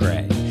Isaac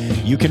Gray.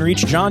 You can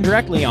reach John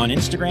directly on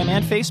Instagram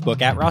and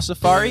Facebook at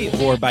Rossafari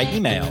or by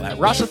email at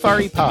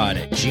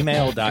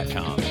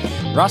rossafaripod@gmail.com.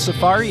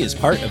 Rossafari is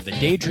part of the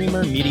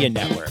Daydreamer Media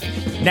Network.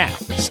 Now,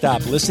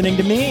 stop listening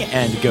to me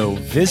and go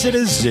visit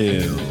a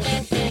zoo.